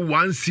osendo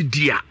one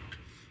sidia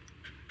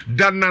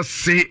dana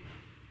se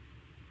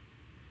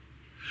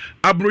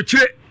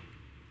abrochire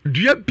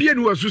dua bia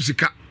ni wasu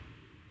sika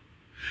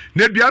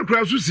na dua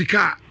kra su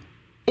sika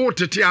o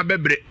tete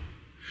abebre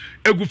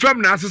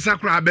egufam na asesa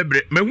kra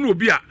abebre mahunu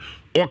obi a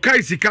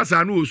okai sika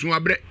sa na osu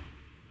abre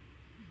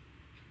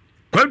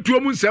kwantuo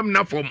mu nsɛm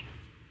na fom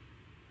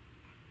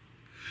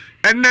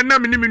enne na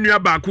mini nua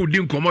ba ko di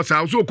nkomo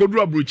sa so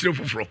okoduru abrochire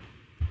foforo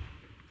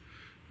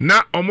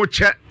na omo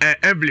che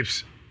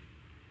envelopes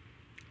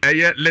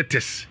eye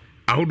letters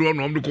ahodo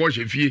no omdo ko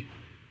hye fie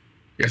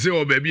yese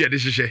o ba bi e de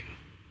hyehye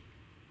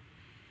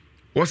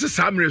wo se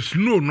samre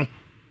snow no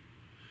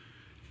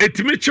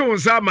etimi che won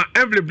sa ma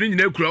envelope ni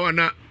nyina kura wa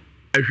na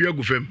ahwe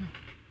agufam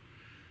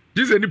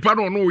jise nipa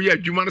no no ye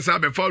adwuma no sa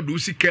be fa do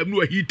sika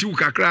mu ahiti u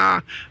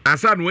kakra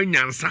ansa no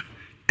anyansa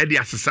e de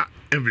asesa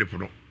envelope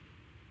no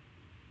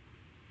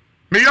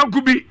me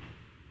yanku bi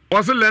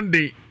o se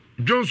lending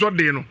Johnson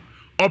de no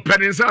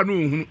openi sa no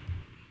ohunu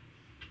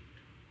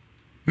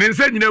ne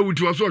nsa nyina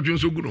wuti o so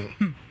Johnson gu no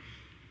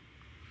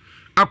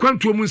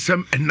akwantuo mu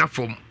nsem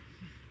enafom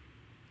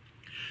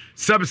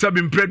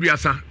sabi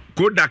mpreduasa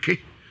ko dake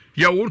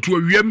ya wotu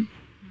awiem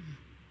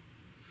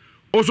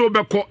oso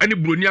beko ani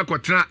broni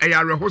akotena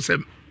eyare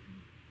hosem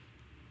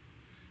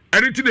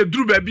ani ti de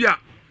duru ba bia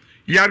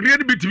yare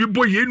ni bitimi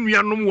bo ye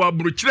nuanom wa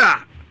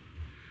abrochira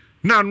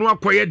na anu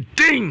akoye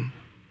ding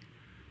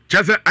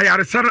chase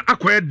ayare sar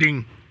akoye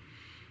ding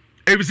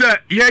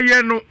ebisa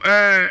ye no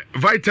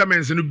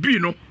vitamins no bi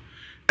no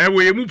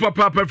ewe mu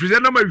papa frize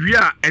na ma wi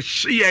a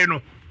ehye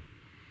no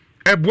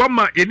eboa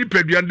ma eni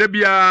peduanda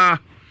bia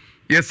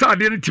yesa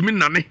ade no timi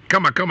nane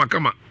kama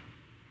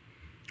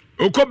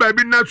oko ba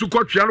bi na su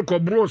kotwea no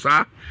kobro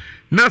sa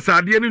na sa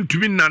ade no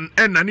timi nan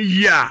enane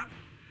yi a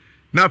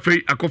na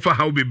fei akofa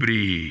hawo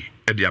bebre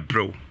e dia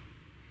pro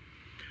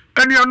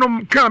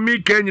anuanom ka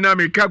mi ka nyina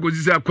mi ka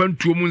gozi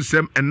akwantuo mu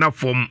nsem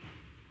enafom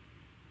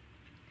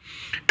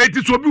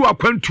eti so bi wa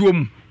akwantuo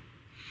mu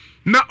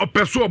na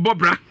opeso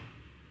obobra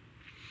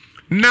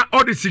na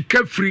odisi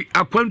kafri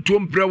akwantuo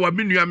mpra wa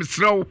menua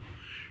mesrawo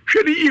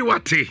hwedi yi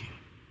wate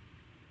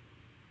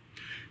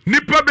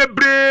nipa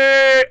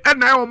bebre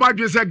ena o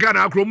madwe se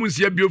Ghana akromu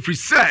nsia bi ofri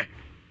se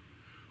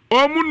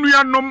omu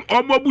nuanom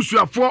omu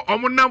abusuafo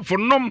omu namfo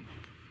nom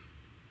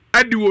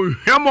adi wo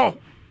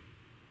hwemo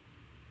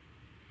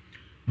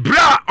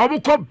bra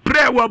omu ko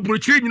bre wa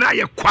brochiri nyina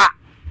ye kwa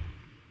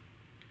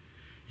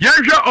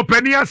yanhwe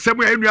opani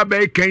asem ya nua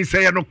ba kan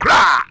se ye no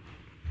kra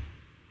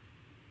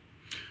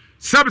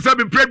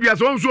sabi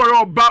previous onso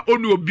yo ba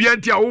onu obi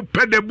anti a wo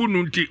pedebu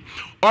nunti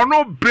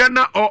ono bre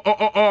na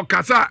o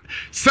kasa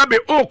sabi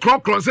o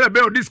krokron se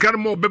be o this kind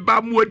mo be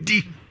ba mu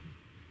adi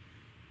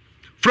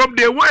from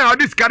the way o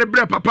this kind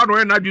bre papa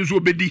no na dwun so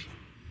obedi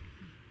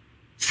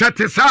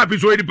sete sabi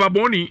so edi pa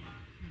boni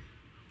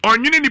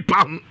onyini ni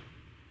pa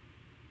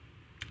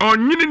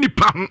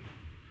hu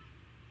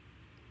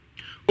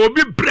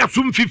obi bre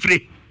sum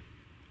fifre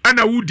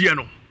ana wudie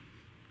no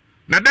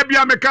na da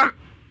bia meka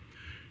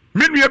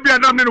menu ya bia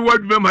nam ne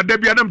wadwuma ma da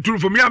bia nam turu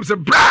fo me am se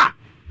bra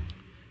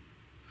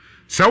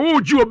sa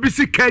wo ji obi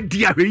sika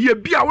dia hweye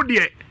bia wo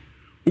de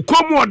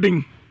ukomu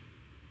odin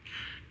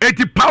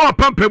eti power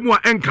pampamu a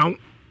enkan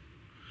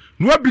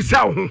no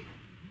abisa wo ho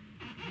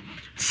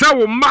sa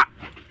wo ma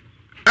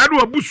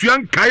ado abusua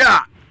nkae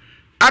a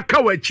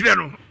aka wa kire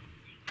no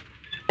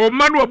o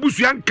ma no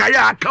abusua nkae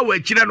a aka wa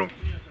kire no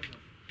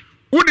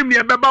wonim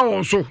ne beba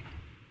won so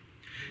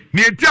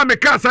ne enti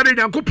ameka asade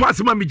nyankopɔ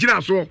asema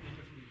migina so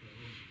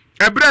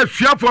ebra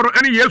afiafo no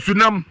ene Yesu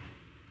nam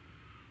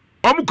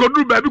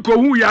koduru baabi ko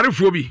hu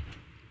yarefo bi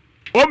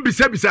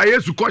bisa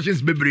Yesu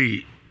questions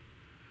bebre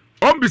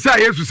bisa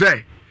Yesu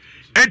say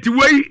enti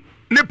wei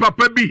ne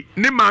papa bi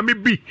ne maame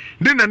bi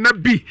ne nana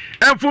bi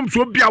enfom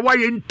so bi a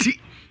waye nti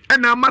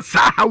ena ma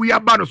sa hawi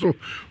aba no so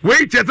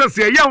wei chese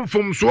se ye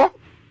mfom so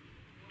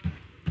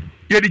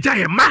ye di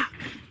jaye ma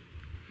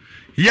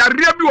yare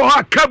bi wo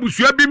ha ka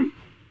busua bi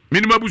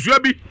minima busua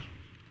bi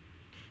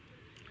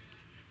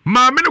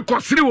maame ne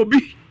kosere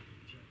obi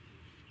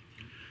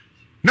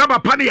na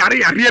papa ne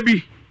yare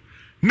bi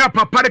na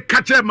papa de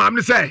kache maame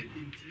ne say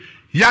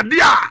yade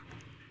a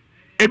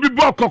ebi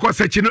bo kokko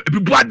sachi no ebi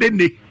bo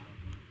adenne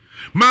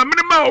maame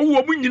ne ma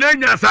owo mu nyina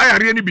nya sa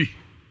yare ne bi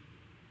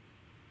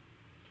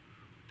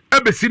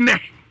ebesi ne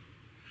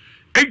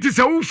enti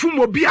se wo fum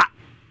obi a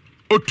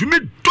otumi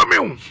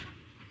domew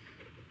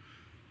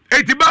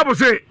enti Bible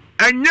say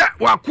enye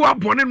wako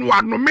abone no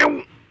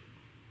anomew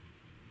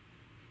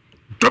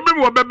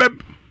domew wo bebe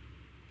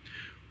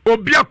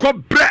obi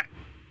akobre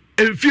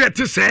emfie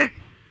te se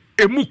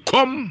emu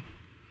kom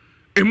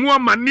emu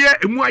amane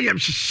emu ayem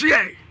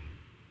hihie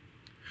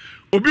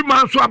obi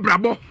man so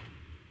abrabo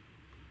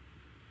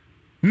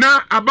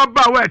na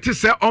ababa wa te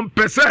se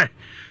ompese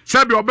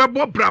se be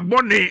obebo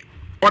brabo ne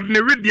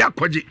ordinary dia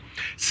kwaje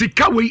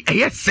sika we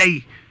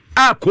eyesei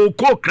a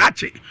koko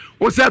krache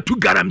o se tu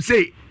garam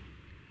sei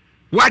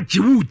waji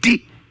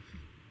wudi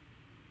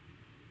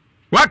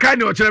waka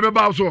ni o chere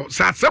beba so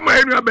sa sema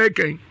enu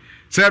abeken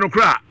se no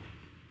kra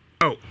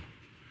oh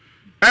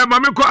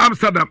mama ko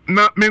Amsterdam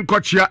na men ko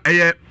chia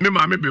me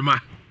mama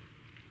bema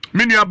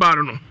me ni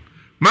abaro no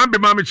man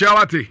bema me chia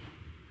wate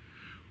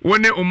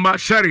woni umma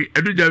shari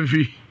edu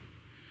jamfi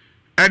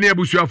ani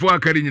abusuafo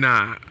akari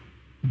nyina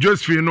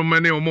Josephine no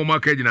mane omo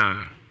maka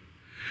nyina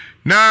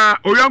na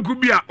oyanku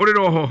bia ore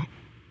no ho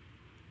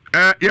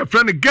your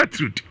friend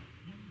Gertrude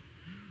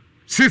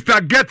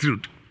sister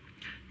Gertrude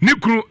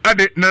nikru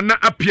ade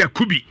nana apia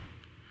kubi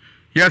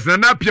yes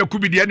nana apia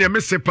kubi de ne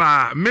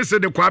mese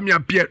de kwame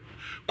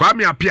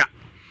apia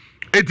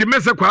eti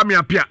mese kwame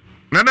apia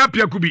nana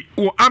apia kubi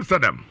o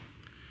Amsterdam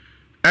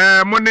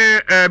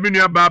mone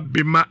minua ba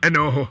bema ene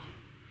ho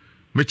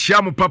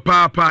mechia mo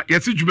papa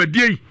yesi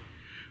dwumadie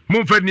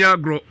momfa ni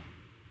agro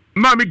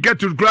ma me get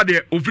to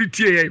grade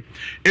ofritie ye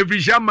every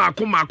jama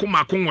akoma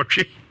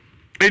nwotwe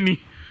eni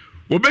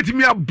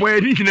obetimi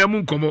aboy ni hina mu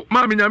nkomo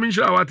ma me nyame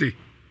nhira wate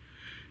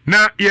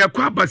na ye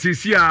kwa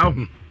basisi a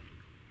ho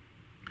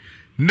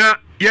na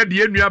ye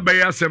de enua ba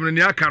ya asem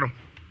ne aka no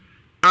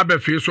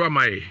abefe so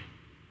amaye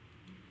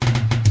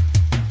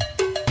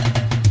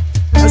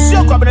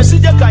asio kwa bena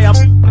sije kaya.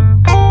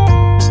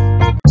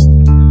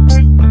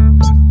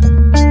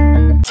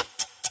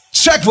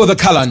 Check for the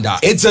calendar.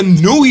 It's a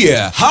new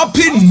year.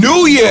 Happy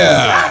New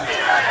Year!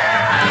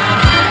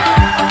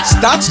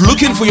 Start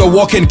looking for your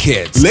walking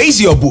kids.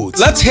 Lace your boots.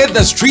 Let's hit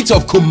the streets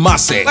of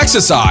Kumasi.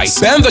 Exercise,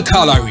 burn the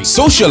calories,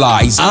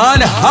 socialize,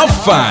 and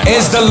have fun.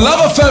 It's the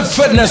Love FM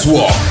Fitness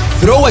Walk.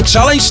 Throw a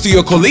challenge to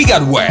your colleague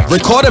at work.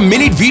 Record a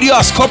minute video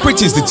as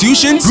corporate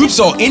institutions, groups,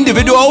 or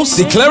individuals,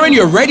 declaring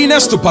your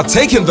readiness to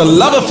partake in the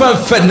Love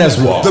FM Fitness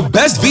Walk. The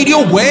best video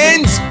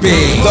wins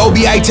big. There will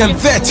be item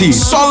 30,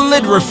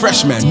 solid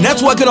refreshment,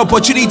 networking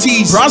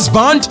opportunities, brass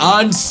band,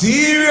 and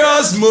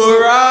serious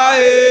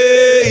morale.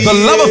 The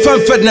Love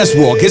FM Fitness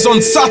Walk is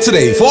on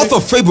Saturday, 4th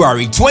of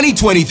February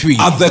 2023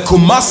 at the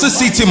Kumasi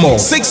City Mall,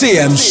 6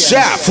 a.m.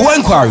 sharp. For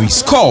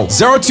inquiries, call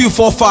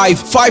 0245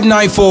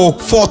 594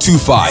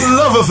 425.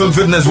 Love FM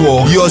Fitness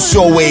Walk, your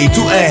sure way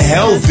to a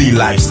healthy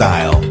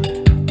lifestyle.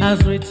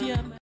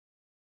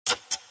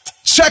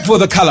 Check for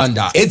the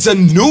calendar. It's a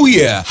new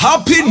year.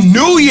 Happy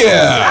New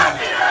Year!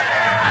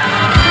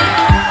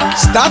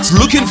 Start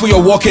looking for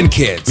your walking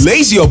kids.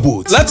 Lace your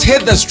boots. Let's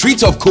hit the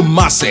streets of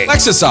Kumasi.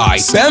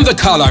 Exercise, burn the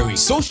calories,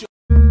 social.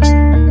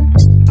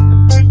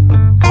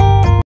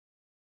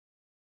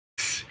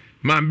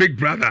 My big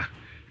brother,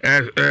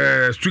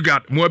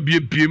 Stuttgart, more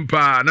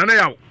BMPA, nana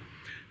yaw.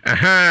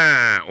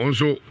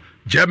 Also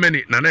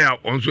Germany, nana yaw.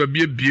 Also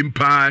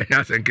BMPA,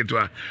 yes, and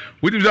Ketwa.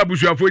 With his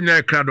abushua for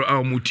your crowd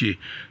or muti.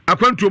 I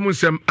want to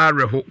musem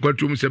areho, got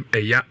to musem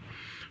eya.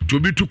 To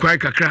be too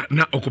quiet,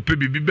 na okope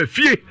bibe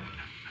fie.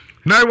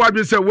 Now, what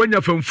we say when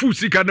you're from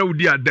Fusika, no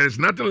dear, there is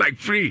nothing like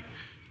free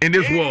in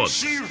this world.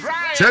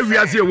 So we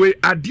are here, we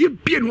are dear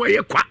being where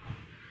you qua.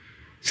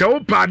 So,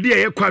 party,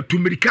 a qua to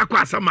Mirka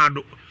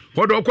Samado.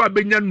 What do I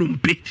be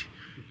numpe?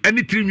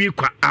 Any trim you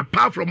qua,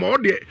 apart from all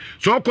the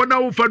so I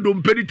now for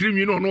don't penny trim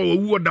you know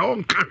who are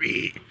down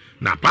carry.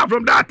 Now, apart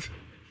from that,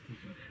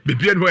 be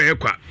being where you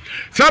qua.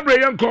 Sabre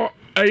Yanko,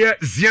 a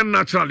Zian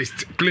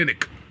Naturalist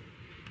Clinic.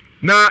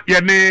 Now,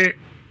 Yane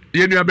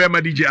yenu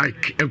abema DJ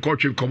Ike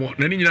enkotwe komo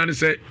na ni nyina ne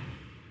se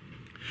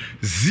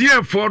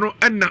ziefo no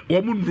na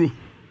womundro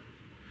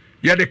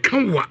ya de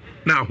kanwa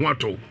na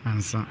ahoato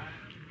ansa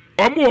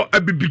omo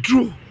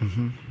abibiduro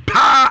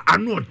pa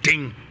ano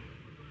den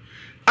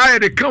aye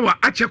de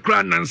kanwa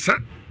achekra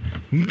nansa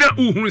na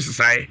uhunu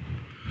sesae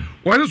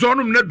wọ́n sọ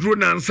ọ́num na duro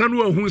nansa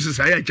no ahunu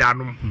sesae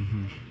agyanom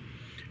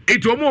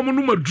eti omo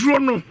no maduro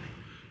no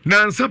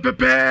nansa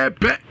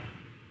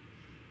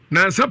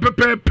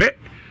pepepe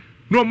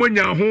no mo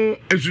nya ho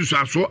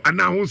esusuaso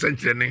ana ho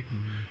senkyerene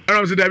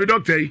ana so David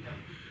doctor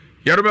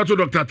ya Roberto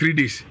doctor 3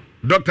 days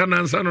doctor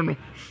nansa no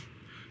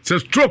se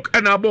stroke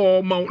ana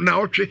abo ma na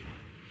otwe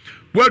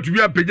what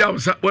we apagya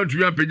sa what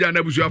we apagya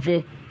na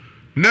busuafo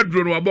na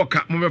duro no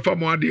aboka mo mefa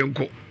mo ade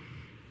enko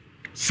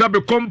sabe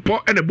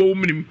kompo ena bo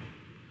minim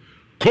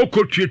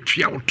koko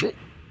twetwea woto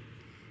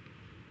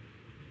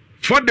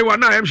for the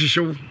one I am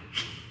hihyew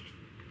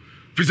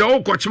fisa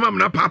wo kochima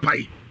na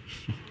papai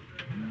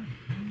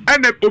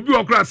ene obi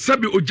okra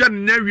sabe ogya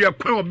nya wi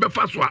kwan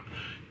obefa so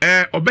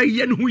a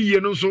obeye ne hu yie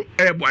no so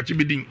bo ache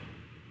bidin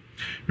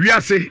wi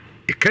ase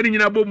ekani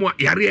nyina bo mu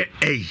yare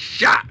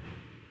ehya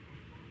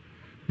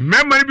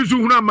memma bi so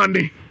hunu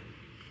amande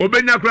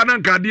obenya kra na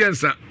nka de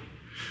ensa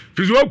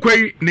fisa wo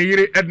kwai ne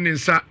yire edne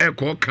nsa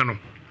ko kano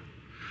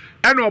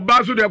ene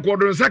oba so de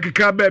kodo nsa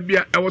keka ba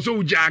bia e wo so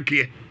ugya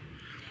ake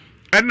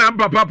ena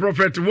papa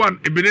prophet 1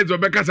 Ebenezer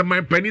obeka say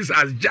my penis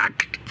has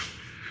jacked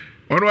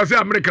ono was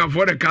American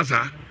for the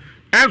casa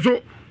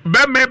enso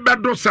be me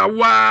bedo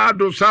sawa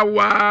do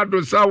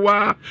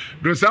sawa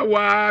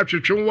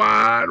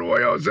twetwenwa no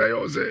yo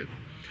say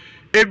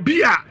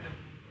ebia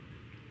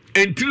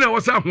entina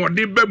wasa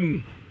hode ba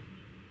mu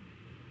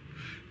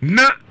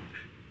na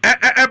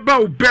eba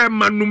obe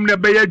manum na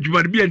be ya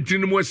dwuma bia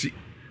entina mu asi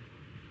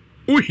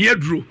uhia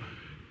duro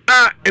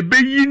a ebe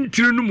yi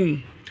ntiri no mu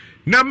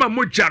na ma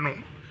mocha no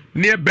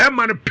ne be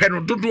ma no pe no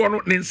dodo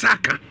no ne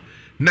nsaka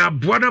na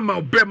aboa na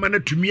ma be ma na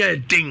tumi a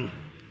den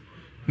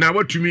na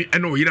watumi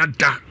ena oyira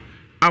da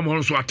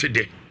amon so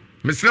atede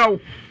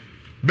mesrawo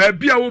ba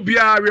bia wo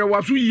bia we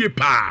waso yie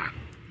pa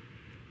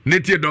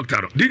netie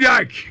doctor DJ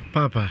Ike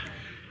papa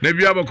na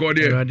bia bako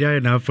de radio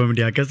na fam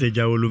de akase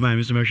ja oluma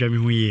mi so mehwa mi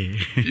hu ye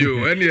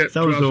yo ene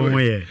so hu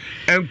ye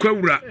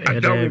enkwawura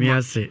adawo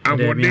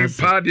amode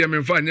pa de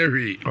me fa nya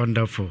hwi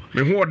wonderful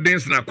me hu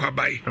odens na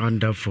kwabai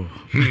wonderful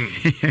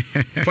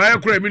fire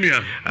kura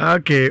minua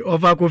okay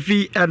over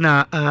kofi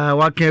na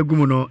waka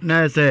agumu no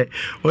na say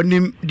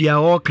onim dia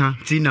oka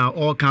ti na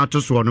oka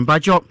to so no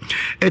bacho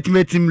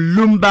etimetim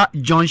Lumba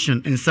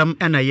Junction in some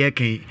na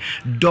yekan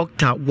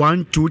doctor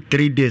 1 2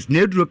 3 days na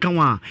eduro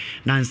kanwa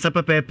na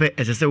nsapepepe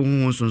esese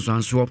hu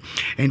sonso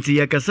enti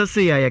yakasa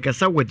se ya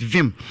yakasa with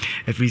vim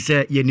efri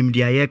se yenim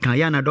dia yekan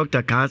ya na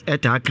doctor Cars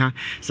etaka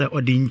se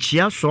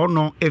odinchia so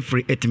no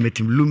efri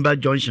etimetim Lumba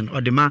Junction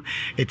odema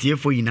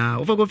etiefo yina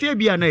ofakofia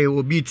bia na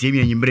obi tie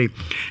mianyimbre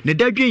ne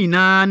dadwe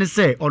yina ne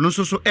se ono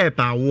so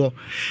epa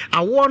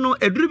awo no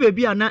eduru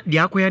bebia na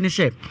dia akoya ne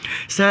se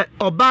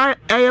oba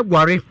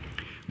eyegware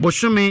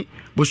bosume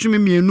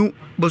mienu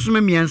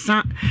bosume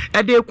miensa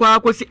ede kwa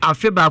akosi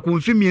afe ba ko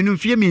mfi mienu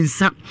mfie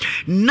miensa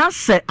na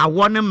se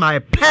awo ne mai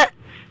pe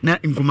na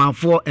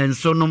nkumafo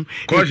ensonom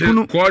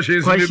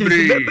questions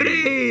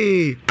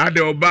bebre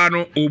ade oba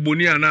no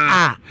oboni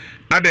ana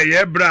ade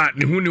yebra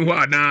ne hu ni ho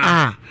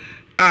ana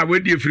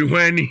wedi efiri ho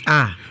ani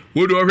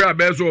wodi ohwe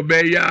abeso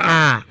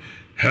obeya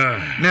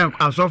na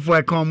asofo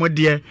e kan mo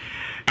de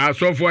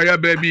asofo ya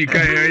ba bi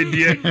kan ya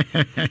de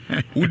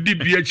wudi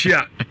bia chi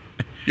a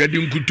ya di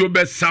nkuto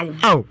be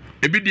saw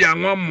ebi di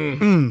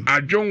anwam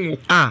adwonwo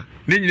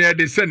ne nyina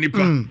de se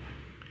nipa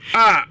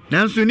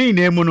nanso ni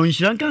na emu no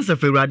nhyiran kansa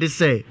fewrade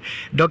se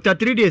Dr.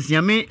 3 days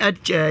yame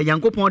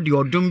yankopon de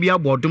odum bia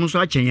bodum so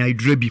achen ya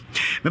idura bi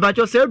me ba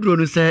cho se aduro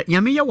no se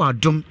yame ye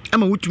wadum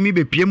ama wutumi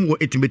be piem wo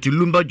etimeti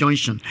Lumba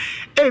Junction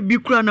bi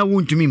kura na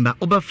wuntumi mba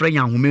obafra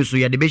ya home so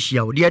ya de be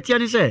hia wo de atia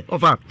ni se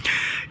ofa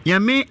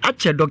yame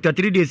ache Dr.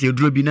 3 days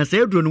aduro bi na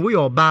se aduro no wo ye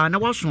oba na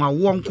waso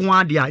awo nko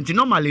ade a nti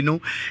normally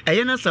no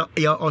eye na se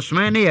ya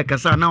osman ne ye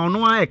kasa na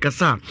ono a ye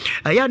kasa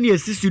aya na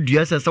esisi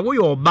dua se wo ye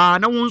oba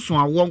na wonso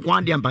awo nko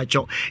ade mba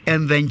cho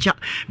enventure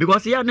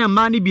because ya na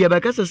mani bia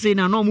bakasa say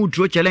na no mu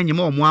tro challenge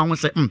mo mo ahwo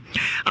se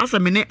asa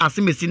me ne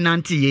asemesi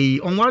nanti ye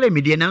onwale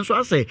me de nanso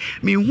asa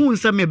me hu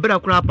nsa me bra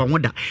kura pa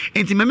hoda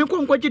enti me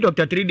kwankwaji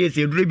Dr. 3 days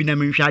eduro bi na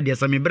me hwa de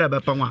asa me bra ba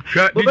pa ho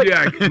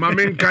a ma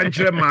me kan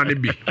kire mani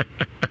bi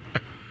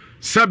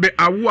sabe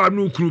awo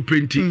anu kru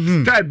penti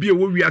style bi e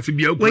wo wi ase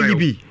bia kura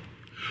bi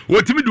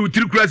wotimi du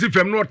tiri kura se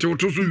fem no to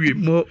so wi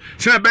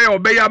se be ya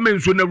obeya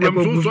menso na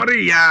wuram so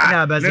sori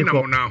ya na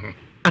na ho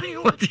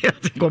what you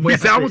come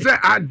with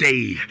a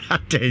day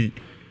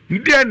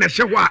ndi na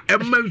hye ho a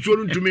emma nsuo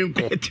ntumi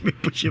nko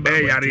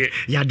yare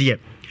ya de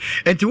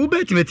enti wo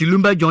betimeti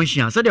lumbar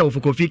junction said ya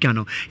ofokofi kan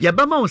no ya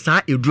ba ma wo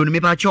saa eduro no me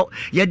pa cho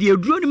ya de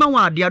eduro ni ma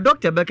wa de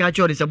doctor beka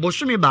cho de se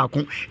bohweme ba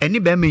ko eni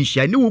ba ma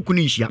nhia ni wo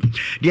kunu nhia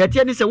de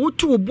atia ni se wo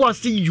to bo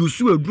ase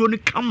yusu eduro ni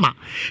kama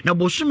na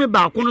bohweme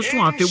ba ko no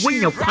so afi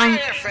wonya kwan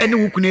eni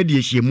wo kunu de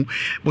ehie mu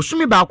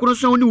bohweme ba ko no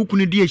so ni wo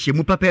kunu de ehie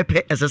mu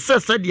pepepe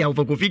ese de ya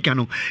ofokofi kan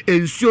no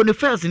ensuo ne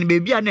first ni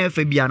bebia na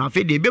efa bia na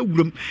afi de be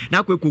wurum na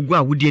akogu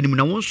awudie ni mu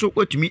na won so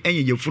otumi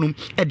enye yefunum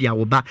e de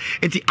awoba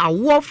enti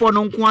awofo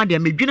no nko ade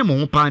medwene mo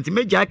ho pa enti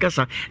meja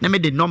akasa na me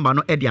de number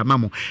no e de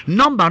amamo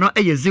number no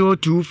e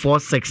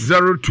 0246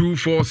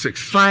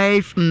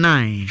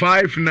 59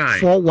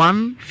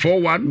 41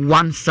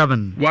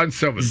 17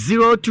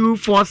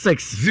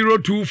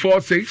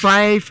 0246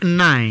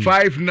 59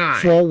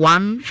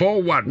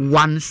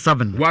 41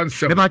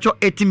 17 me ba cho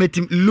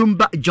etimetim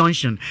Lumbar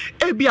Junction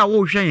e bia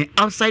wo hwen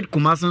outside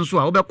Kumasi so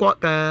a wo be ko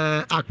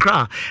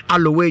Accra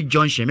Alloway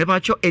Junction me ba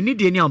cho eni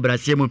de ni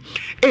obrasie mu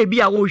e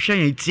bia wo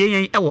hwen tie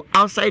yen e wo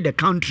outside the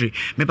country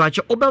me ba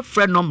cho oba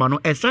friend number no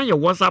e send your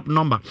WhatsApp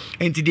number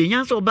enti de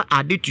yan so oba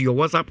add to your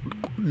WhatsApp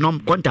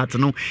contact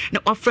no na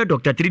offer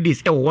Dr. 3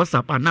 days e wo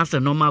WhatsApp anase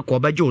normal ko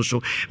ba jo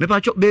so me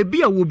ba cho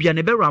baby a wo bia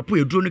ne be rap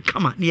eduro no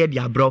kama na e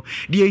dia bro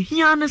de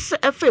hia ne se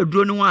e fa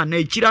eduro no wa na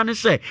ekira ne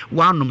se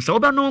wanom se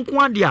oba no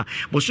nko ade a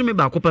bo so me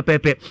ba ko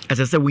pepepe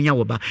ese se wunya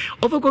wo ba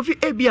ofokofi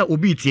e bia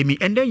obi tie mi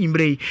enda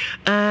yimbre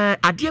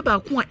ade ba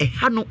ko e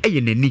ha no e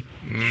ye nani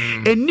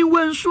eni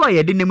wenso a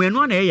ye de nemu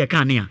eno na ye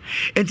kan ne a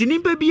enti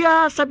nimpa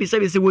bia sabi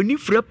se woni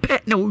frɛ pɛ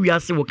na wo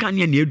wiase wo kan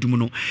ne na edum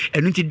no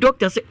eno nti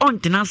doctor se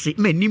ontena se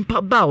ma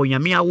nimpa ba o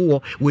nyame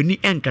awo woni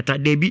enkata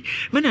da bi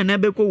me na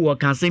be ko wo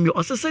kan se mi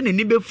osese ne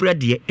ni be frɛ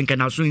de enka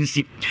na so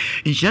nsi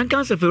nhyan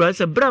kan se fɛ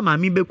se bra ma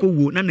mi be ko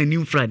wo na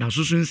nim frɛ na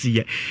so nsi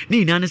ye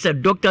ni ina ne se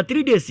Dr.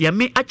 3 days ya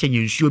me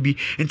akyenye nsuo bi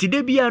enti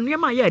da bia no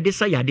ma ya de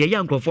sa yade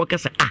ya nkrofo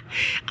kasa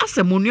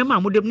asemo no ma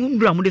mo de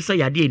mundura mo de sa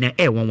yade na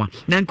wonwa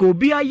na nka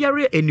obi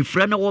ayare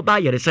enifra na wo ba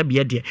yare sa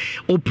bia de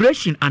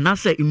operation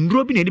anasa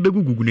nduro bi na ni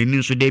begugugu na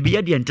nso da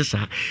bia de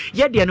ntesa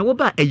ya de na wo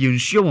ba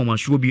ayensuo mo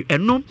maso bi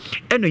eno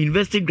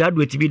university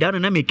graduate bi da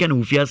na make na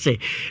ofia say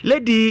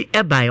lady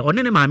ebai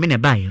one ne ma me ne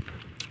bai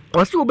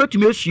Osi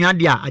obetumi esua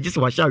de a agese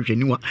wa hwa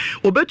ahwaniwa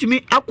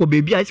obetumi akọ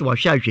bebi a ese wa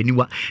hwa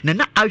ahwaniwa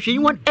na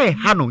ahwaniwa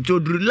ha no nti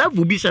oduru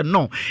level bi se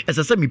no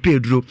esese mi pe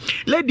duro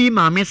lady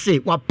maame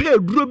se wa pe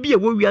duro bi e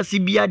wo wiase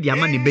bi a de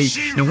ama ne bei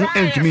ne ho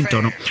entumi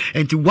nto no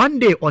enti one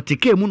day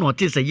oteke mu no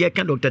ote se ye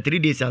kan Dr. 3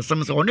 days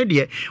asem se one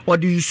de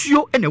odi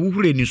nsuo na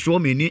wuhure ni so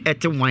meni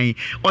ete wan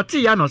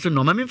ote ya no se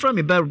no mame fra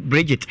me ba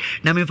Bridget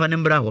na me fa ne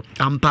mbra ho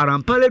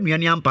amparampale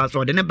nuane ampa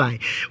so de ne bai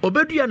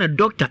obedu ya na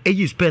doctor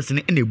eyis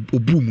person ne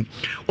obum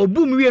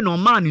no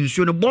man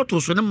nsuo no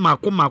bottle so ne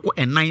mako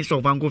enan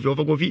so van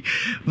kofi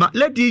ma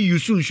lady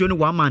yusu nsuo no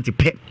 1 month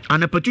pe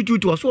anapatutu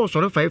to so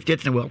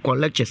 5:30 na we call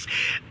lectures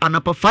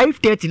anapa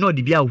 5:30 no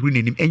de bia ahuru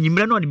nanim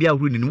enyimre no de bia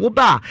ahuru nanim wo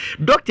ba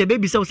doctor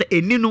baby say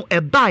eni no e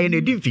ba ye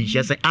na di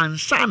mfinhye say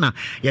ansana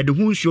ya de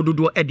hu nsuo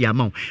dodo e de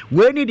ama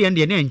we ni de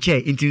ne nche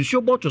inti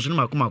nsuo bottle so ne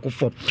mako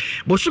fo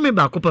bo so me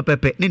ba ko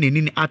pepepe ne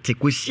ni ate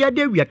kwasia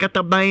de wi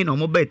akata ban na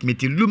mo ba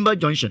etmeti Lumbar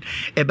Junction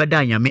e beda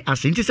anyame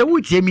ase inti say wo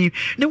tie mi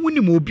ne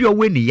woni mo obi o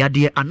we ni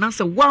yade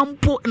anasa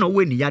wampo na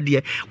we ni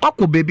yade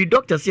akọ baby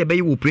doctor say be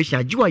you operation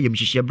ajiwa yem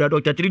hihye bra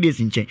Dr. 3 days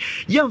nchen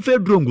yem fe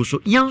drongo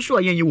so yanso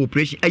ayen ye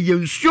operation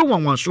ayensuo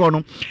wanwanso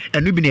no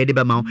enu bi na ede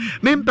be ma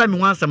me mpa mi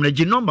wansam na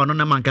gi number no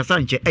na mankasa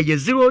nche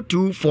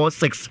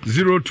 0246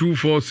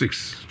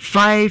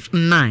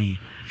 59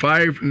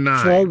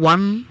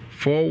 41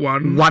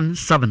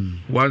 17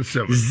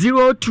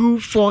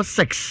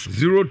 0246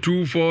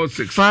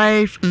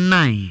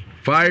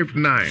 59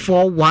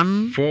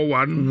 41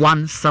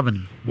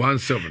 17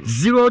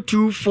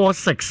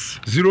 0246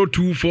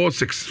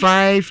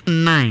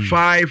 59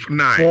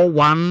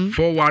 41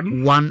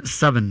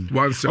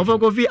 17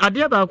 ofokofi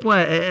ade ba ko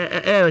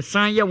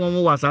san ye won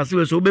wo asase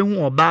we so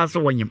obehu oba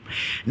so wonyem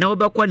na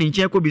obekwa ne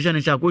nche ko bi se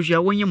ne sha ko hua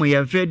wonyem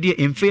ye mfe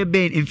de mfe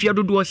ben mfe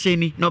dodo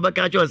sheni na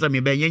obeka cha osa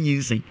me ben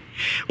yanyinsin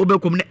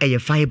obekom ne eye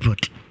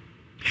fibroid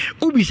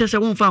Ubi says I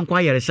won't find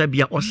quiet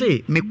Sabia or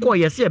say me call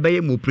ya say by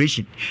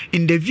operation.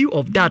 In the view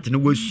of that, no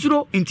we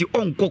throw into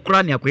on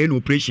cocrania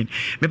operation.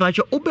 Me ba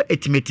cho ube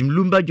etimetim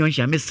Lumbar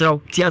Junction me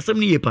sraw ti asem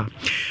ni yepa.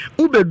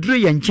 Ube dru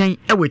ye nchen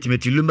e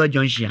wetimeti Lumbar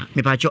Junction.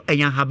 Me ba cho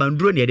eyan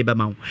habandro ne de ba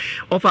ma.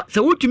 Ofa se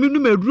wotumi nu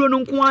maduro no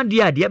nko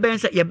ade ade ben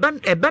say ye ban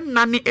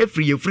nane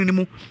efri ni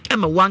mu e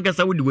ma wanga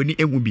sa wodi wani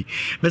enwu bi.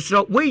 Me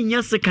sraw we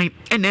nya sekan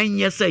e na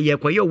nya say ye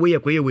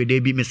kwaye we de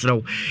bi me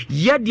sraw.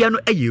 Ye de no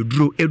e ye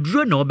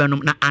eduro na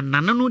obenom na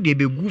anana no de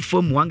begu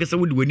fam wanga sa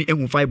wodi wani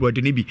enwu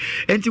fibroid ne bi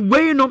enti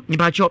wey no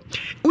nipa cho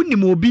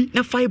unimo bi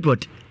na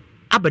fibroid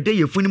abada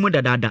ye funi mu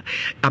dadada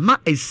ama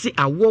esi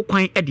awo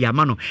kwan de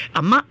ama no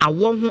ama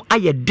awo ho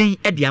aye den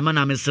de ama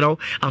na mesrew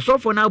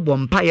asofo na abɔ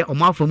mpaye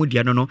ɔmo afamu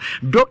de no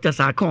doctors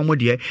aka ɔmo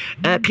de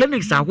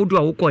clinics ahodo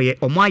a wokoye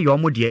ɔmo aye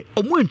ɔmo de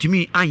ɔmo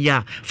ntumi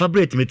anya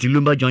fabric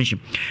Lumba Junction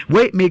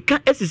we meka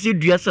esisi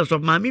dua se so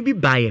ma me bi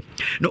bae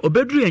na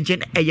obeduru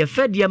enchen eye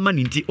fede ma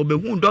ninti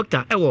obehu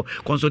doctor ewo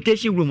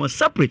consultation room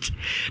separate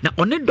na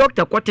one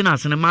doctor kwatena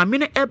ase na ma me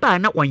ne eba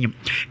na onyem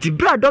ti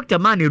bra doctor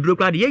ma na eduro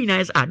kwa de ye nyina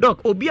is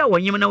doc obi a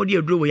wonyem na wo de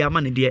eduro wo ya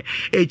ma ne de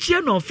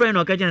echie no friend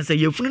no ka chen se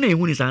yefunu na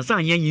ehunu sansa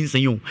anya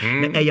nyinsen yo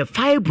na eye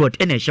fibroid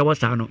ene hye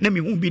sa no na me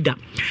hu bi da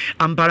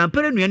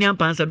amparampere nuane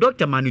ampansa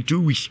doctor ma no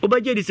 2 weeks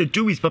obaje de se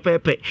 2 weeks papa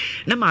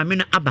na ma me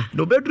na aba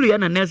na obeduru ya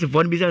na nurse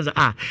for no bi se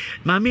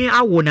mami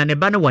awo na ne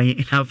ba na wan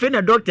na fe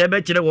na doctor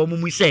be kire wo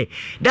mumu say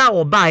da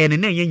wo ba ye ne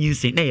na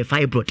nyinsin na ye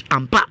fibroid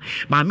ampa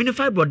mami ne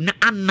fibroid na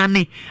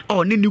anane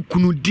o ne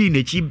kunu di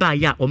na chi ba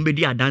ya o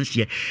mbedi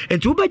adanse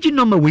enti wo ba gi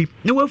number we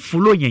ne we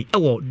follow yen e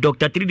wo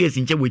Dr. 3 days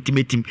nche we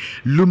timetim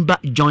Lumba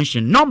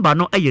Junction number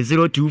no e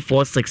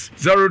 0246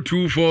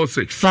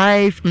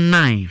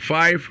 59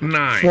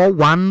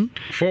 41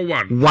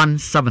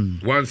 17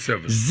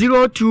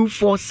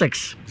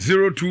 0246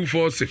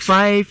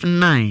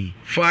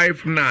 59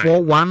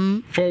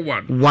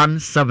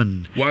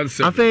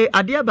 4117 afe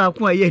adia ba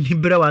ko aye ni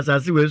bere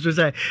wasase we so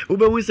say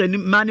obehu se ni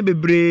ma ne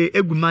bebre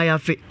eguma ya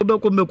fe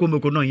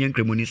obeko no yen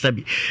kremoni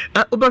sabi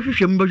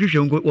obahwehwem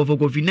wo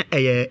fokofi na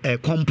eye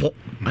kompo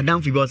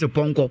madam fi bi o se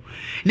ponko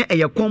na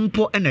eye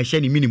kompo na hye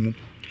ni minimum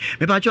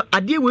me pa cho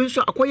ade we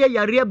nso akoye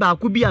yare ba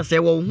ko bi ase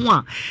wo ho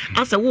a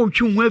ase wo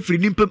twi ho afiri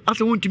nimpam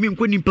ase wo ntumi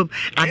nko nimpam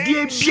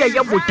ade bia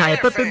ye botae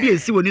pepe bi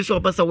esi woni so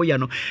opasa wo ya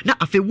no na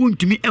afe wo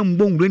ntumi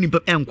embo nwuro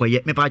nimpam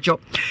enkoye me pa cho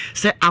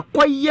se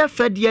akoye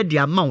fede de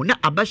amaw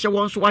na abahye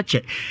won so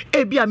ache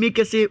e bia me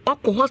kese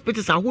okọ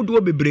hospitals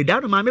ahodo bebre da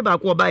no ma me ba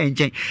ko oba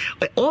enchen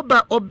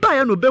oba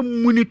ya no be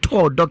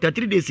monitor Dr.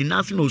 3 days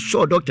na se no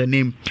show doctor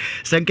name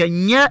senka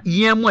nya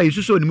yemo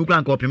ayesuso ni mu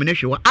kran ka opemene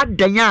hwe wa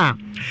adanya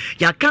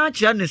ya ka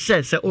kira ne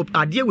se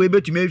adie we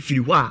betumi afiri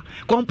ho a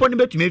company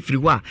betumi afiri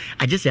ho a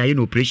agese aye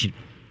no operation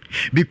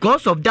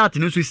because of that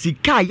no so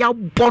sika ya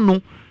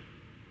bono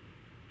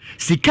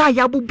sika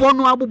ya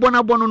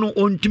abubono no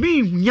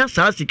ontumi nya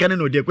saa sika ne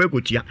no de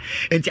kwakotua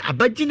enti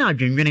abagina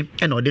adwenwene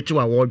e na ode te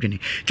wa wodwene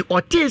ti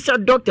ote se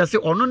doctor se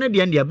ono ne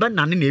de ba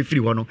na ne na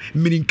efiri ho no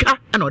mirinka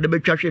e na ode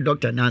betwahwe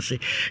doctor na ase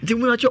enti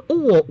mu ache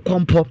wo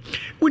kompo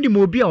uni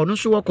mo bi a ono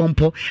so wo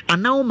kompo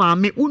ana wo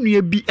maame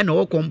unua bi e na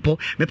wo kompo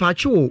me pa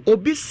ache wo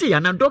obi se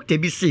ana doctor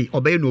bi se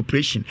obey no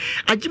operation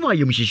agima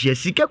ayem hihie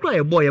sika kra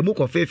ye boy ye mu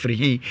kofa efiri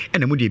hin e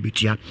na mu de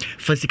betua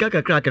fa sika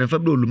kakra kan fa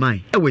bro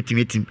luman e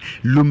wetimetim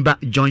Lumba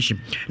Junction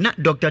na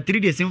Dr. 3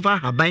 days infa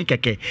haban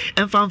keke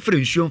enfa mfre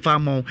nsuo mfa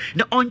mo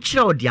na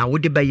onkyere odi a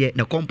wode beye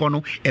na kompo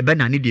no ebe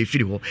na ne de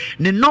efiri ho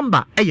ne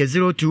number e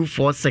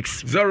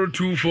 0246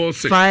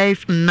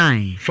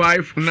 59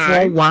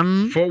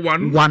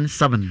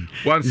 4117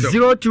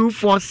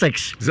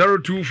 0246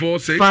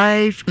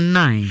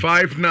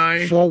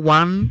 59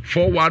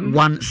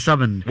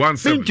 4117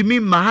 Pinto me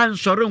mahan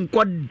soro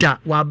nkoda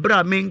wa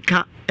bra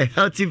menka a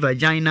healthy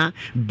vagina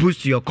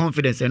boost your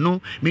confidence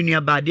no menu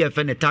about there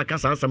fe ne taka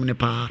sasam ne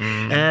pa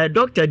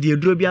doctor die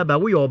duro bia ba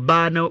we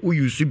oba na we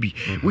use bi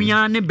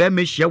wunya ne be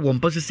me hye wo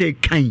mpa so say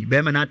kan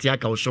be me na ate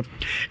aka wo so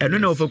eno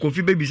na ofa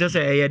kofi baby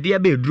say e de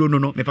be duro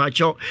no me pa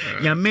cho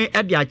ya me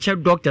e de ache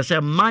doctor say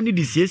man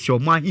di siesie o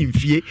mo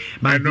ahimfie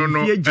ma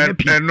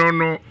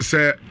no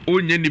say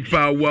onye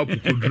nipa wa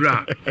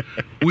kukodura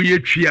wo ye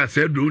twi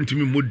ase do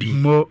ntimi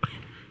modin mo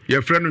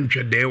your friend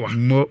ntwedewa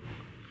mo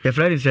your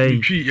friend is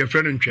saying your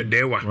friend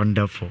ntwedewa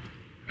wonderful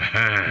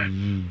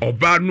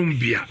oba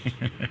numbia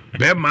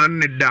be man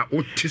ne da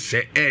ote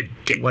se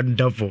ede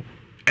wonderful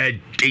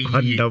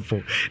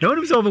wonderful na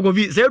wonu so for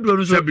covid say do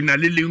no so sabi na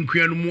lele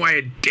nkua no mu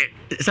ayede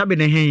sabi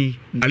na hen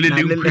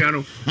alele nkua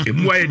no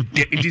emu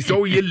ayede it is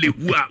all ye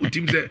lehu a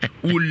utim se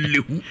wo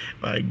lehu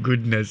my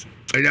goodness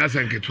anya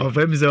sanketo of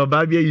him say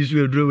oba bia use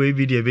edro we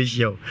bi de be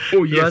share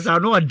oh yes I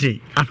know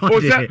day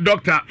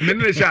doctor me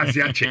ne sha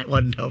ase ache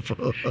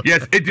wonderful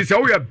yes it is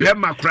all your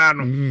bema kra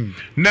no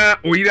na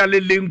oyira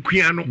lele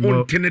nkua no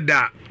ontene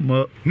da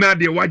na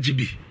de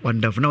wajibi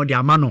wonderful na de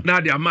amano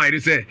na de ama ire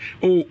say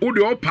oh wo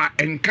de opa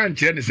enka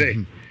nche ne say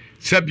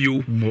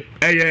sabio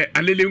eye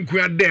alele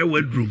nkua da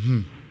wadru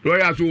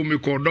lawyer so me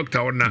call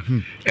doctor ona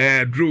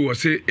drew was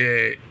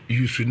say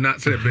you should not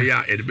say be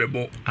ya e be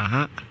bo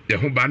ye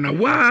ho ba na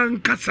wan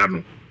kasa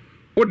no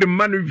wo de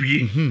ma no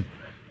wie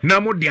na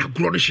mo de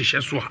agro no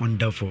hyehyɛ so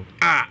wonderful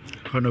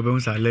hono be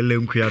unsa lele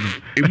nkua no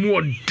emu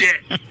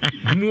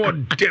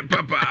ode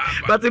papa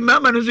but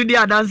mama no so di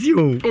adansi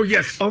oh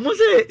yes almost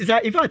say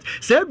in fact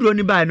say duro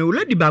ni ba no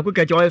lady ba ko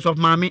kache oil of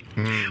mami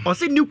o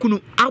say ni kunu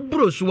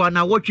abro so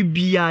na wotwe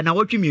bia na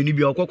wotwe mienu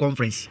bia okọ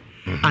conference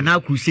ana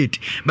crusade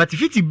but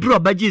if it bro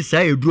baji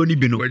say eduro ni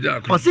bi no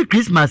o say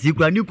Christmas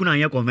ikura ni kunu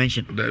anya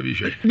convention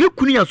ni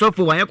kunu ya so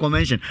for anya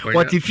convention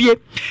o ti fie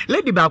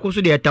lady ba ko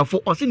so de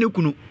etafo o say ne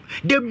kunu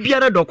de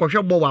biara do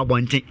kohwe bo wa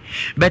bonten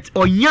but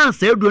onya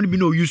say eduro ni bi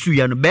no yusu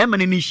ya no be ma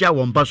ni hia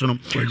wo mpa so no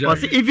o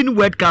say even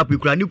world cup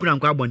ikura ni kunu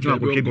anko bonten wa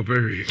ko hwe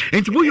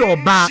enti bu yo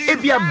ba e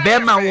bia be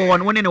ma wo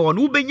no ne wo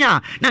no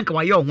ubenya na nka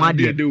wa ye ho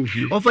ade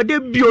o fa de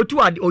bi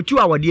otu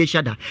awade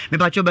ehada me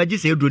pa cho baji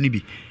say eduro ni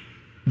bi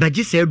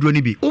Baji say drone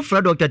ni bi. O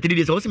fra Dr. 3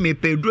 days o se me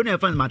pe drone e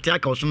fan material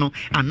ka so no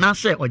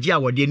anase oje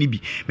awode ni bi.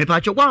 Me pa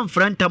cho wan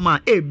fra ntama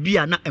e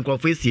bia na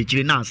enkrofo esi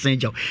ekire na asan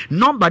jaw.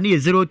 Number ni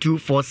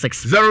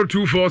 0246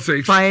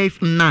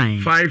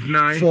 59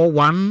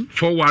 41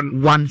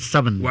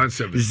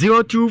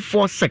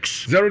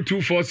 0246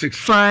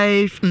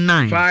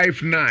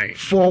 59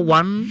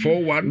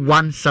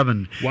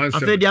 41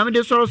 Afa dia me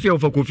de soro so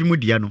for kofi mu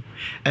dia no.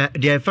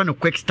 Dia fa no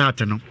quick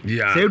start no.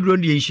 Say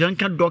drone di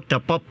inshanka doctor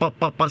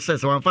papa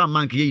says wan fa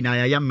man ye na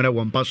ya mre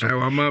won paso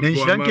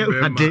nshanke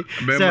ade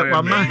se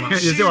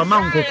wa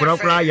ma nkokora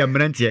kora ya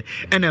mrentie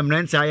ena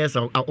mrentie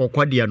ayesa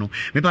okwade no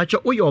me pa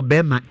cho uyo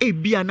bema e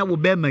bia na wo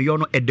bema yo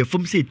no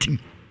edefom se tim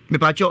me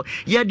pa cho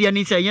ye de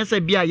ni se yense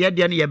bia ye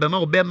de ni ye bema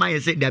wo bema ye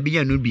se da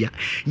bia no bia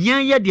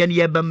ye de ni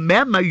ye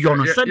bema yo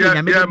no se de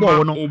nya me bo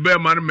wo no wo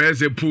bema no me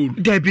se pool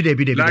debi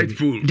light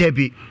pool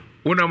debi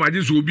wona ma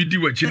ji so obi di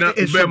wachi na wo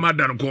bema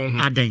dan ko ho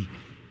adan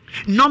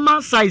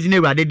normal size ne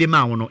wade de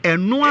ma wono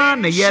eno a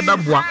na ye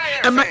beboa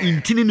ema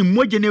intini ni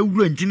moje na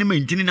ewura intini ma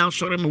intini na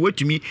sore ma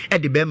watumi e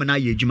de be ma na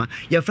ye adwuma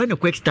ye fa ne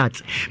quick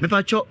start me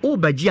pa cho o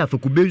baji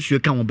afakube nsuo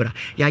ka wo bra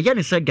ya ye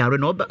ne se gare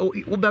na o ba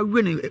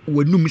we ne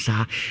wanum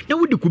sa na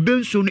wo de kube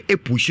nsuo no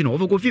epush no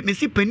wo fi me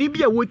si pani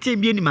bia wo tie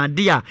bi ni ma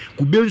de a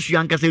kube nsuo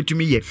ankasa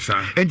etumi ye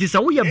enti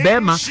sa wo ye be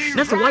ma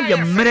na sa wo ye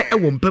mere e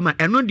wo mpema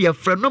eno de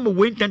fra no mo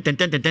we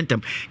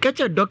tentem ka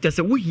che doctor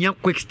se wo hia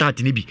quick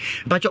start ni bi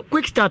pa cho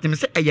quick start me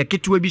se e ye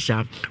ketewa bi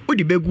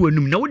odi begu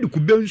anum na wodi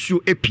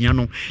kubensuo epia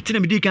no tina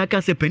medi kan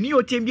aka se pani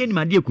otem bi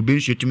animade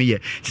kubensuo tumi ye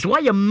se wa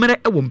ye mmere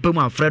e wo mpam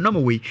afra no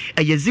we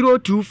e ye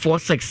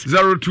 0246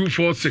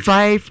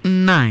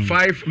 59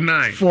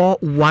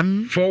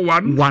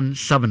 41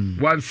 17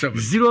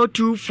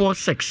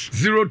 0246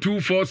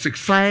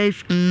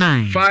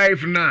 59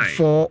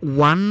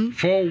 41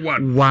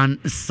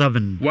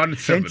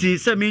 17 enti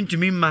se min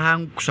tumi ma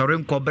han sore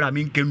nkobra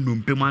min ken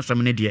numpem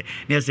asam ne de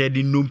na se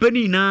di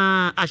numpani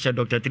na asha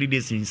Dr. 3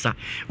 days insa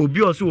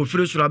obi o se wo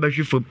fire sura ba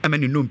hwefam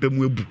amane no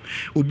mpam ebu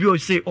obi o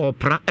se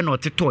opra e na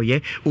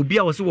otetoye obi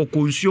a o se wo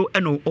konsuo e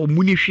na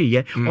omuni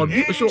hweye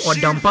obi so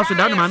odampa so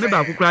da na me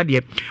ba kokura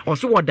de o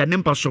se wo da ne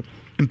mpa so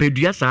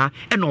mpedua saa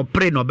e na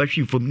opre na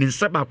obahwe fam ne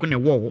nsaba ko ne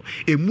wo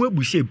emu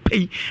abuhye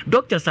pei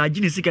doctor sa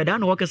agini sika da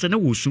na wo kase na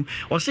wosu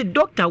o se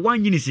doctor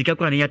wan yini sika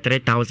kwa na ya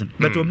 3000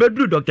 but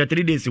obedru Dr.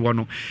 3 days wo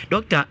no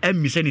doctor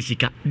emisa ni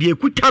sika de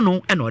ekuta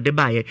no e na ode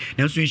baaye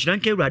na nso nhira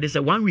nka urade se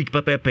 1 week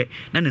pepepe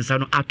na ne nsa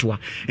no atoa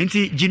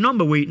nti gi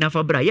number we na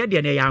fa bra ye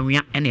de na ya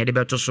anwea e na ye de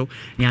beto so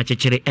ne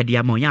akekere e de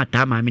ama onya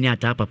ata ma me ne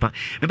ata papa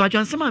me pa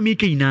twansema me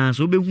kina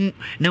so obehu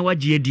na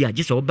waje edi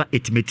age se oba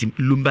etimetim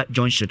Lumba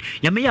Junction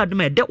ya me ya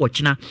aduma e de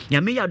ochina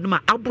ya me ya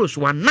aduma abros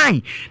wa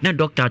 9 na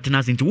doctor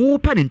atena sinti wo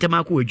pa ne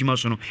ntema ko adwuma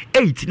so no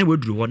 8 na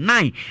waduru ho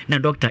 9 na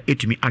doctor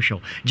etumi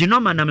ahwe gi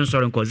number na me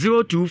soro nko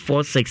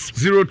 0246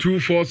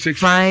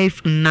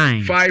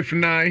 59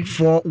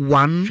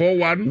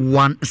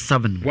 41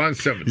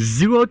 17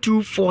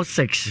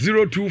 0246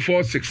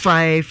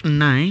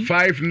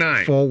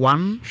 59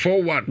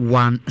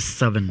 41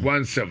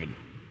 17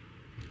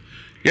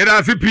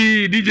 Yeda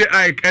CP DJ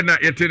Ike ena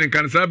yetene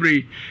kan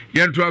sabri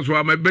yentu aso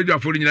ama beja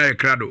fo nyina ye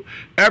krado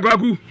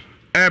ekwaku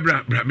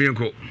ebra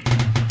mienko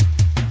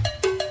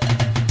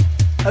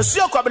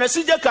Asuo kwabena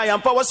sije kan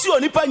yampa wasi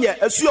onipa nye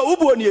asuo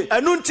wubuonie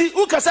enu nti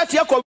ukasa tie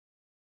kwa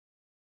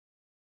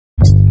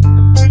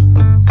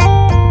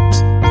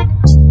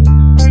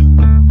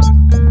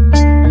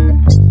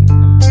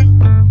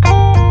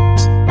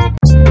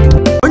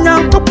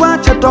Onyankopa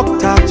cha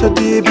doctor cha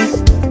baby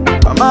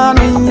mama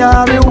no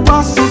nyare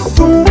wasu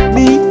to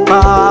me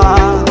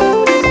pa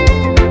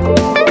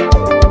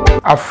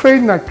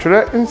afei na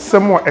twere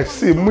nsem a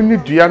ese muni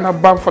dua na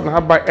banfa na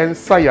haba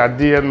ensa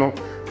yade no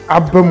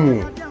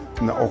abamu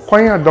na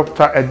okwan a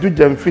doctor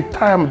Edujamfi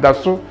time da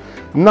so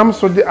nam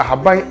so de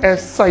ahaban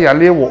esa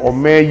yale wo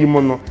omayi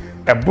mu no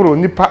ebro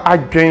nipa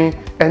adwen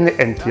ene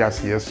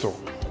entiase so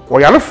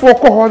oyarefo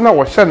ko na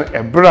wo hye no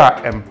ebra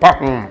empa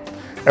ho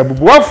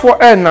ebubuafo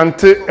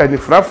enante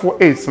enifrafo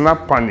esna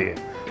pane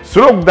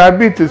stroke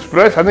diabetes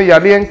pressure na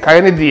yale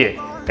enkae ne de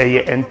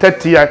eye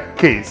entatia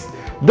case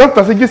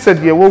doctor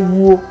said ye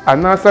wo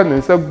anasa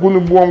nensa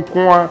gunubu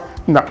onko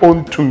na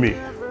ontumi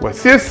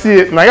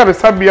wasiesie na yare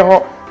sabia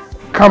ho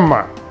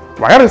kama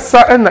wayare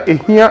sa na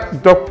ehia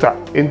doctor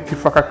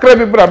entifaka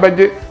krabi bra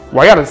baje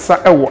wayare sa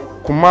ewo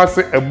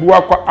kumase ebu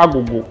akwa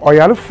agogo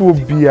oyarefo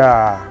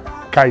bia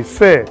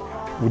kaise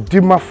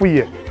udimafo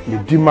ye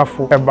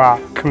udimafo eba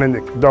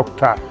clinic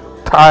doctor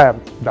time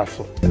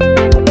daso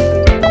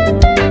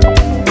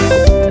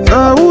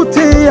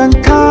Uti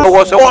yanka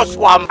was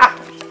one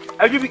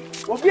ajubi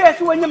Obi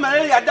esi wonye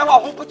malaria da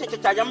ho ko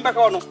chechecha ya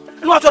mbeka no.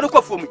 No so do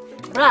kwafu mi.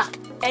 Bra,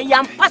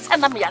 yam pasa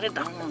na me yare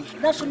da.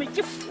 Na so me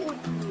gifu.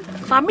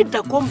 Mami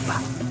da gomba,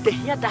 de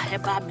hia da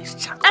heba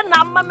mixture. Na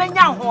amma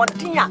menya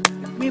hoden a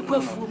me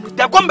kwafu mi.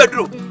 Da gomba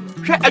duro.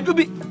 Hwe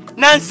adwubi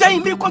na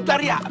nsan mi ko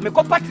dware a me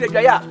ko patre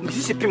dwaye a me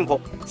sisi pim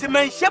ko. Se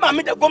man hye ma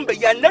me da gomba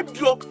ya na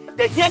duro,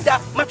 de hia da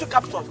mato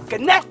capsule.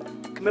 Kene,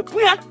 me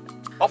puya.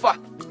 Ofa,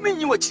 me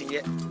nyi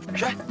wachiye.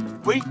 Hwe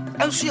wei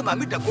enso ye ma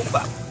me da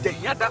gomba, de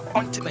hia da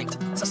ointment.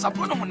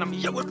 Sasabo no honam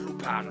ye waduru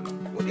pa no.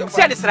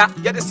 Se de sra,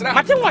 ye de sra.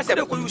 Mate ho se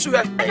de ko yusu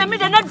ya. Na me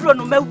da na duro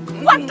no ma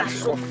wanda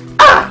so.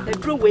 The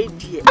duro we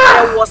die.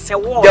 There was a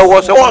war.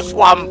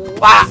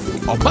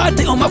 Oba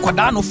de o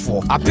makwada no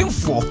fo,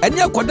 apemfo.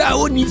 Ene akwada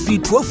oni fi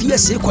 12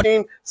 years e ko.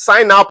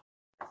 Sign up.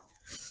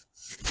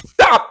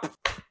 Tap,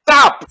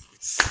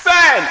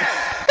 send.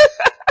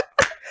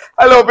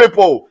 Hello,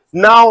 people.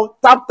 Now,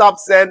 Tap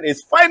Send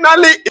is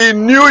finally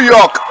in New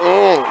York.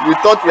 We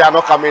thought we are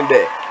not coming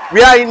there.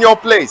 We are in your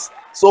place.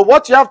 So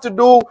what you have to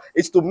do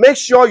is to make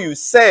sure you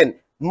send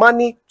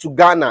money to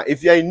Ghana.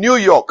 If you're in New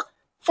York,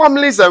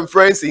 families and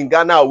friends in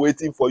Ghana are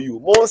waiting for you.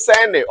 More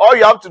send it. All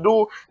you have to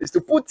do is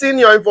to put in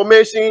your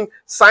information,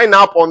 sign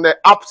up on the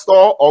App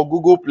Store or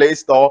Google Play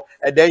Store,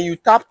 and then you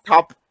tap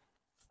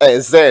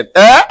and send.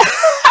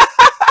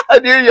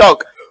 New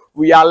York,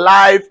 we are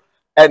live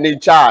and in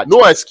charge.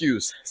 No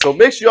excuse. So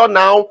make sure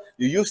now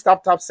you use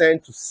Tap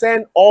Send to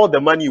send all the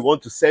money you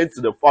want to send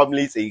to the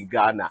families in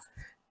Ghana.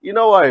 You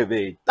know what I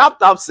mean? Tap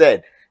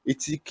Send.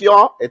 It's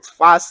secure, it's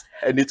fast,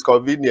 and it's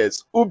convenient.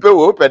 Upe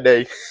open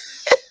day.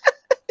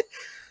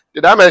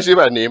 Did I mention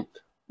my name?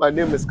 My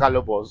name is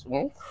Carlo Boss.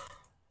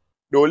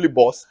 The only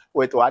boss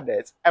with what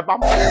that.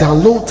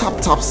 Download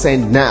Tap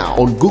Send now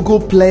on Google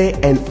Play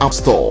and App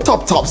Store.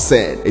 Tap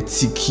Send. It's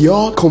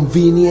secure,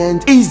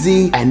 convenient,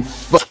 easy, and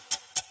fun.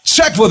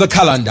 Check for the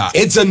calendar.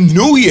 It's a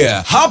new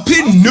year.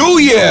 Happy New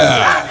Year!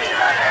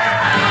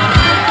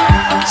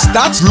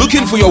 Start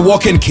looking for your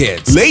walking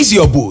kids. Lace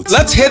your boots.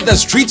 Let's hit the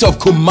streets of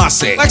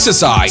Kumasi.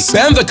 Exercise,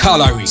 burn the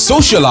calories,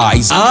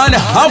 socialize, and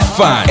have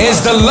fun. It's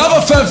the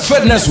Love FM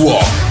Fitness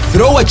Walk.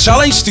 Throw a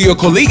challenge to your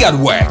colleague at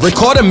work.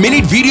 Record a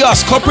minute video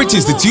as corporate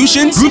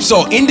institutions, groups,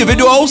 or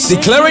individuals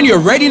declaring your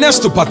readiness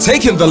to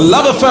partake in the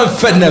Love FM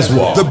Fitness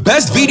Walk. The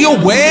best video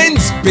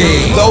wins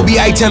big. There will be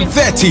item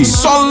 30,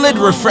 solid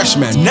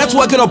refreshment,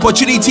 networking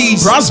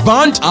opportunities, brass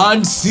band,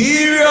 and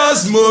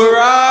serious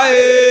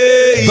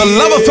morale. The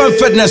Love FM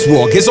Fitness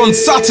Walk is on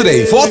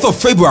Saturday, 4th of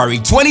February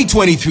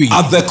 2023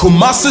 at the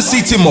Kumasi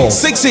City Mall,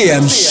 6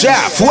 a.m.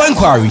 sharp. For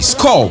inquiries,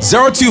 call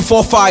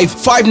 0245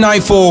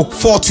 594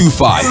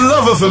 425.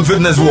 Love FM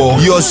Fitness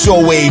Walk, your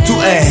sure way to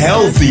a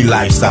healthy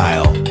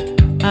lifestyle.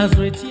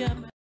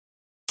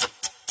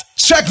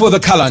 Check for the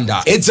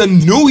calendar. It's a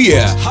new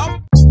year.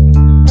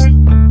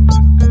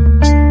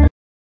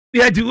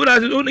 Yeah, you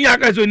only a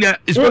guy on your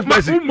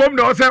mom,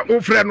 no, sir,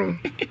 oh, friend,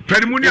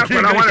 Perimunia,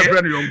 friend,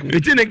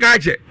 it's in a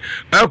gadget.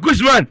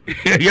 Kusman,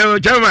 you're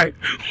Chamai.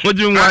 What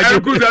do you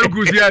want?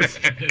 Kus, yes.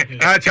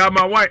 I tell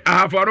my wife, I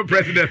have our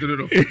president.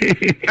 And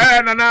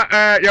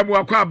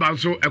Yamuaka,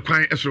 so a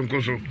quiet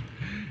Esroncoso.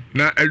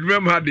 Now, I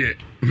remember there,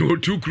 no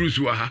 2 cruise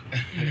were. I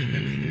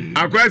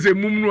quite say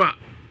Mumua,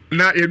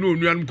 now you know,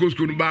 Yan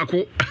Cusco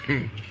Baco,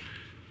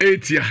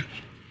 8 years.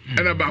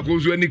 And about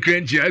goes when the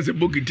crunchy as a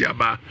book it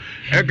yaba.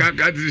 I got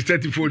this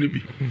 34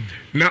 be.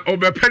 Now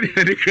over penny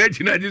and the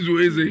crunchy I just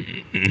was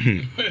easy.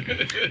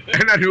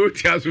 And I know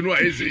Tias no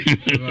easy.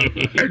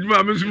 And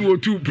Mamma's more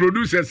 2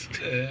 producers.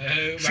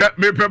 Set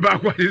me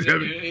back what is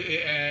having.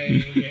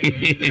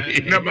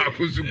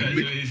 Nabacos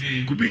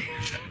could be.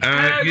 I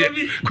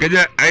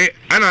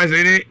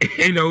say,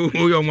 you know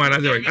who your man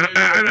is. And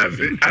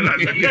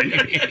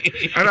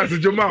I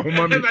said, Joma, who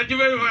mamma, I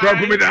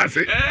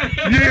say,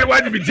 you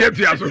want to be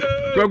tempted.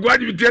 Go to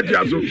be dead, I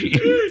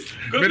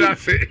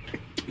say.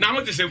 Now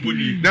what is a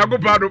bully? Now go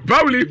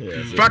probably.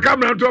 If I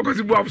come and talk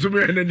about some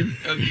and then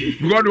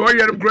God, why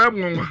you grab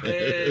one?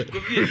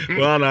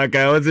 Well, I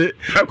can't say,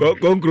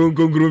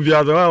 conclude,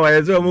 I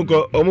said,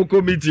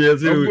 Omuko meeting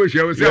as you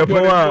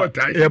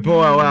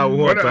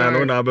what I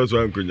know now, but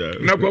one could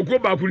go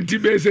back with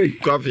Tibet,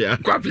 coffee,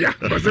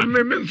 but some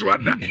men,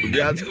 what that?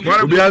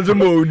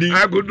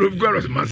 I could have got us.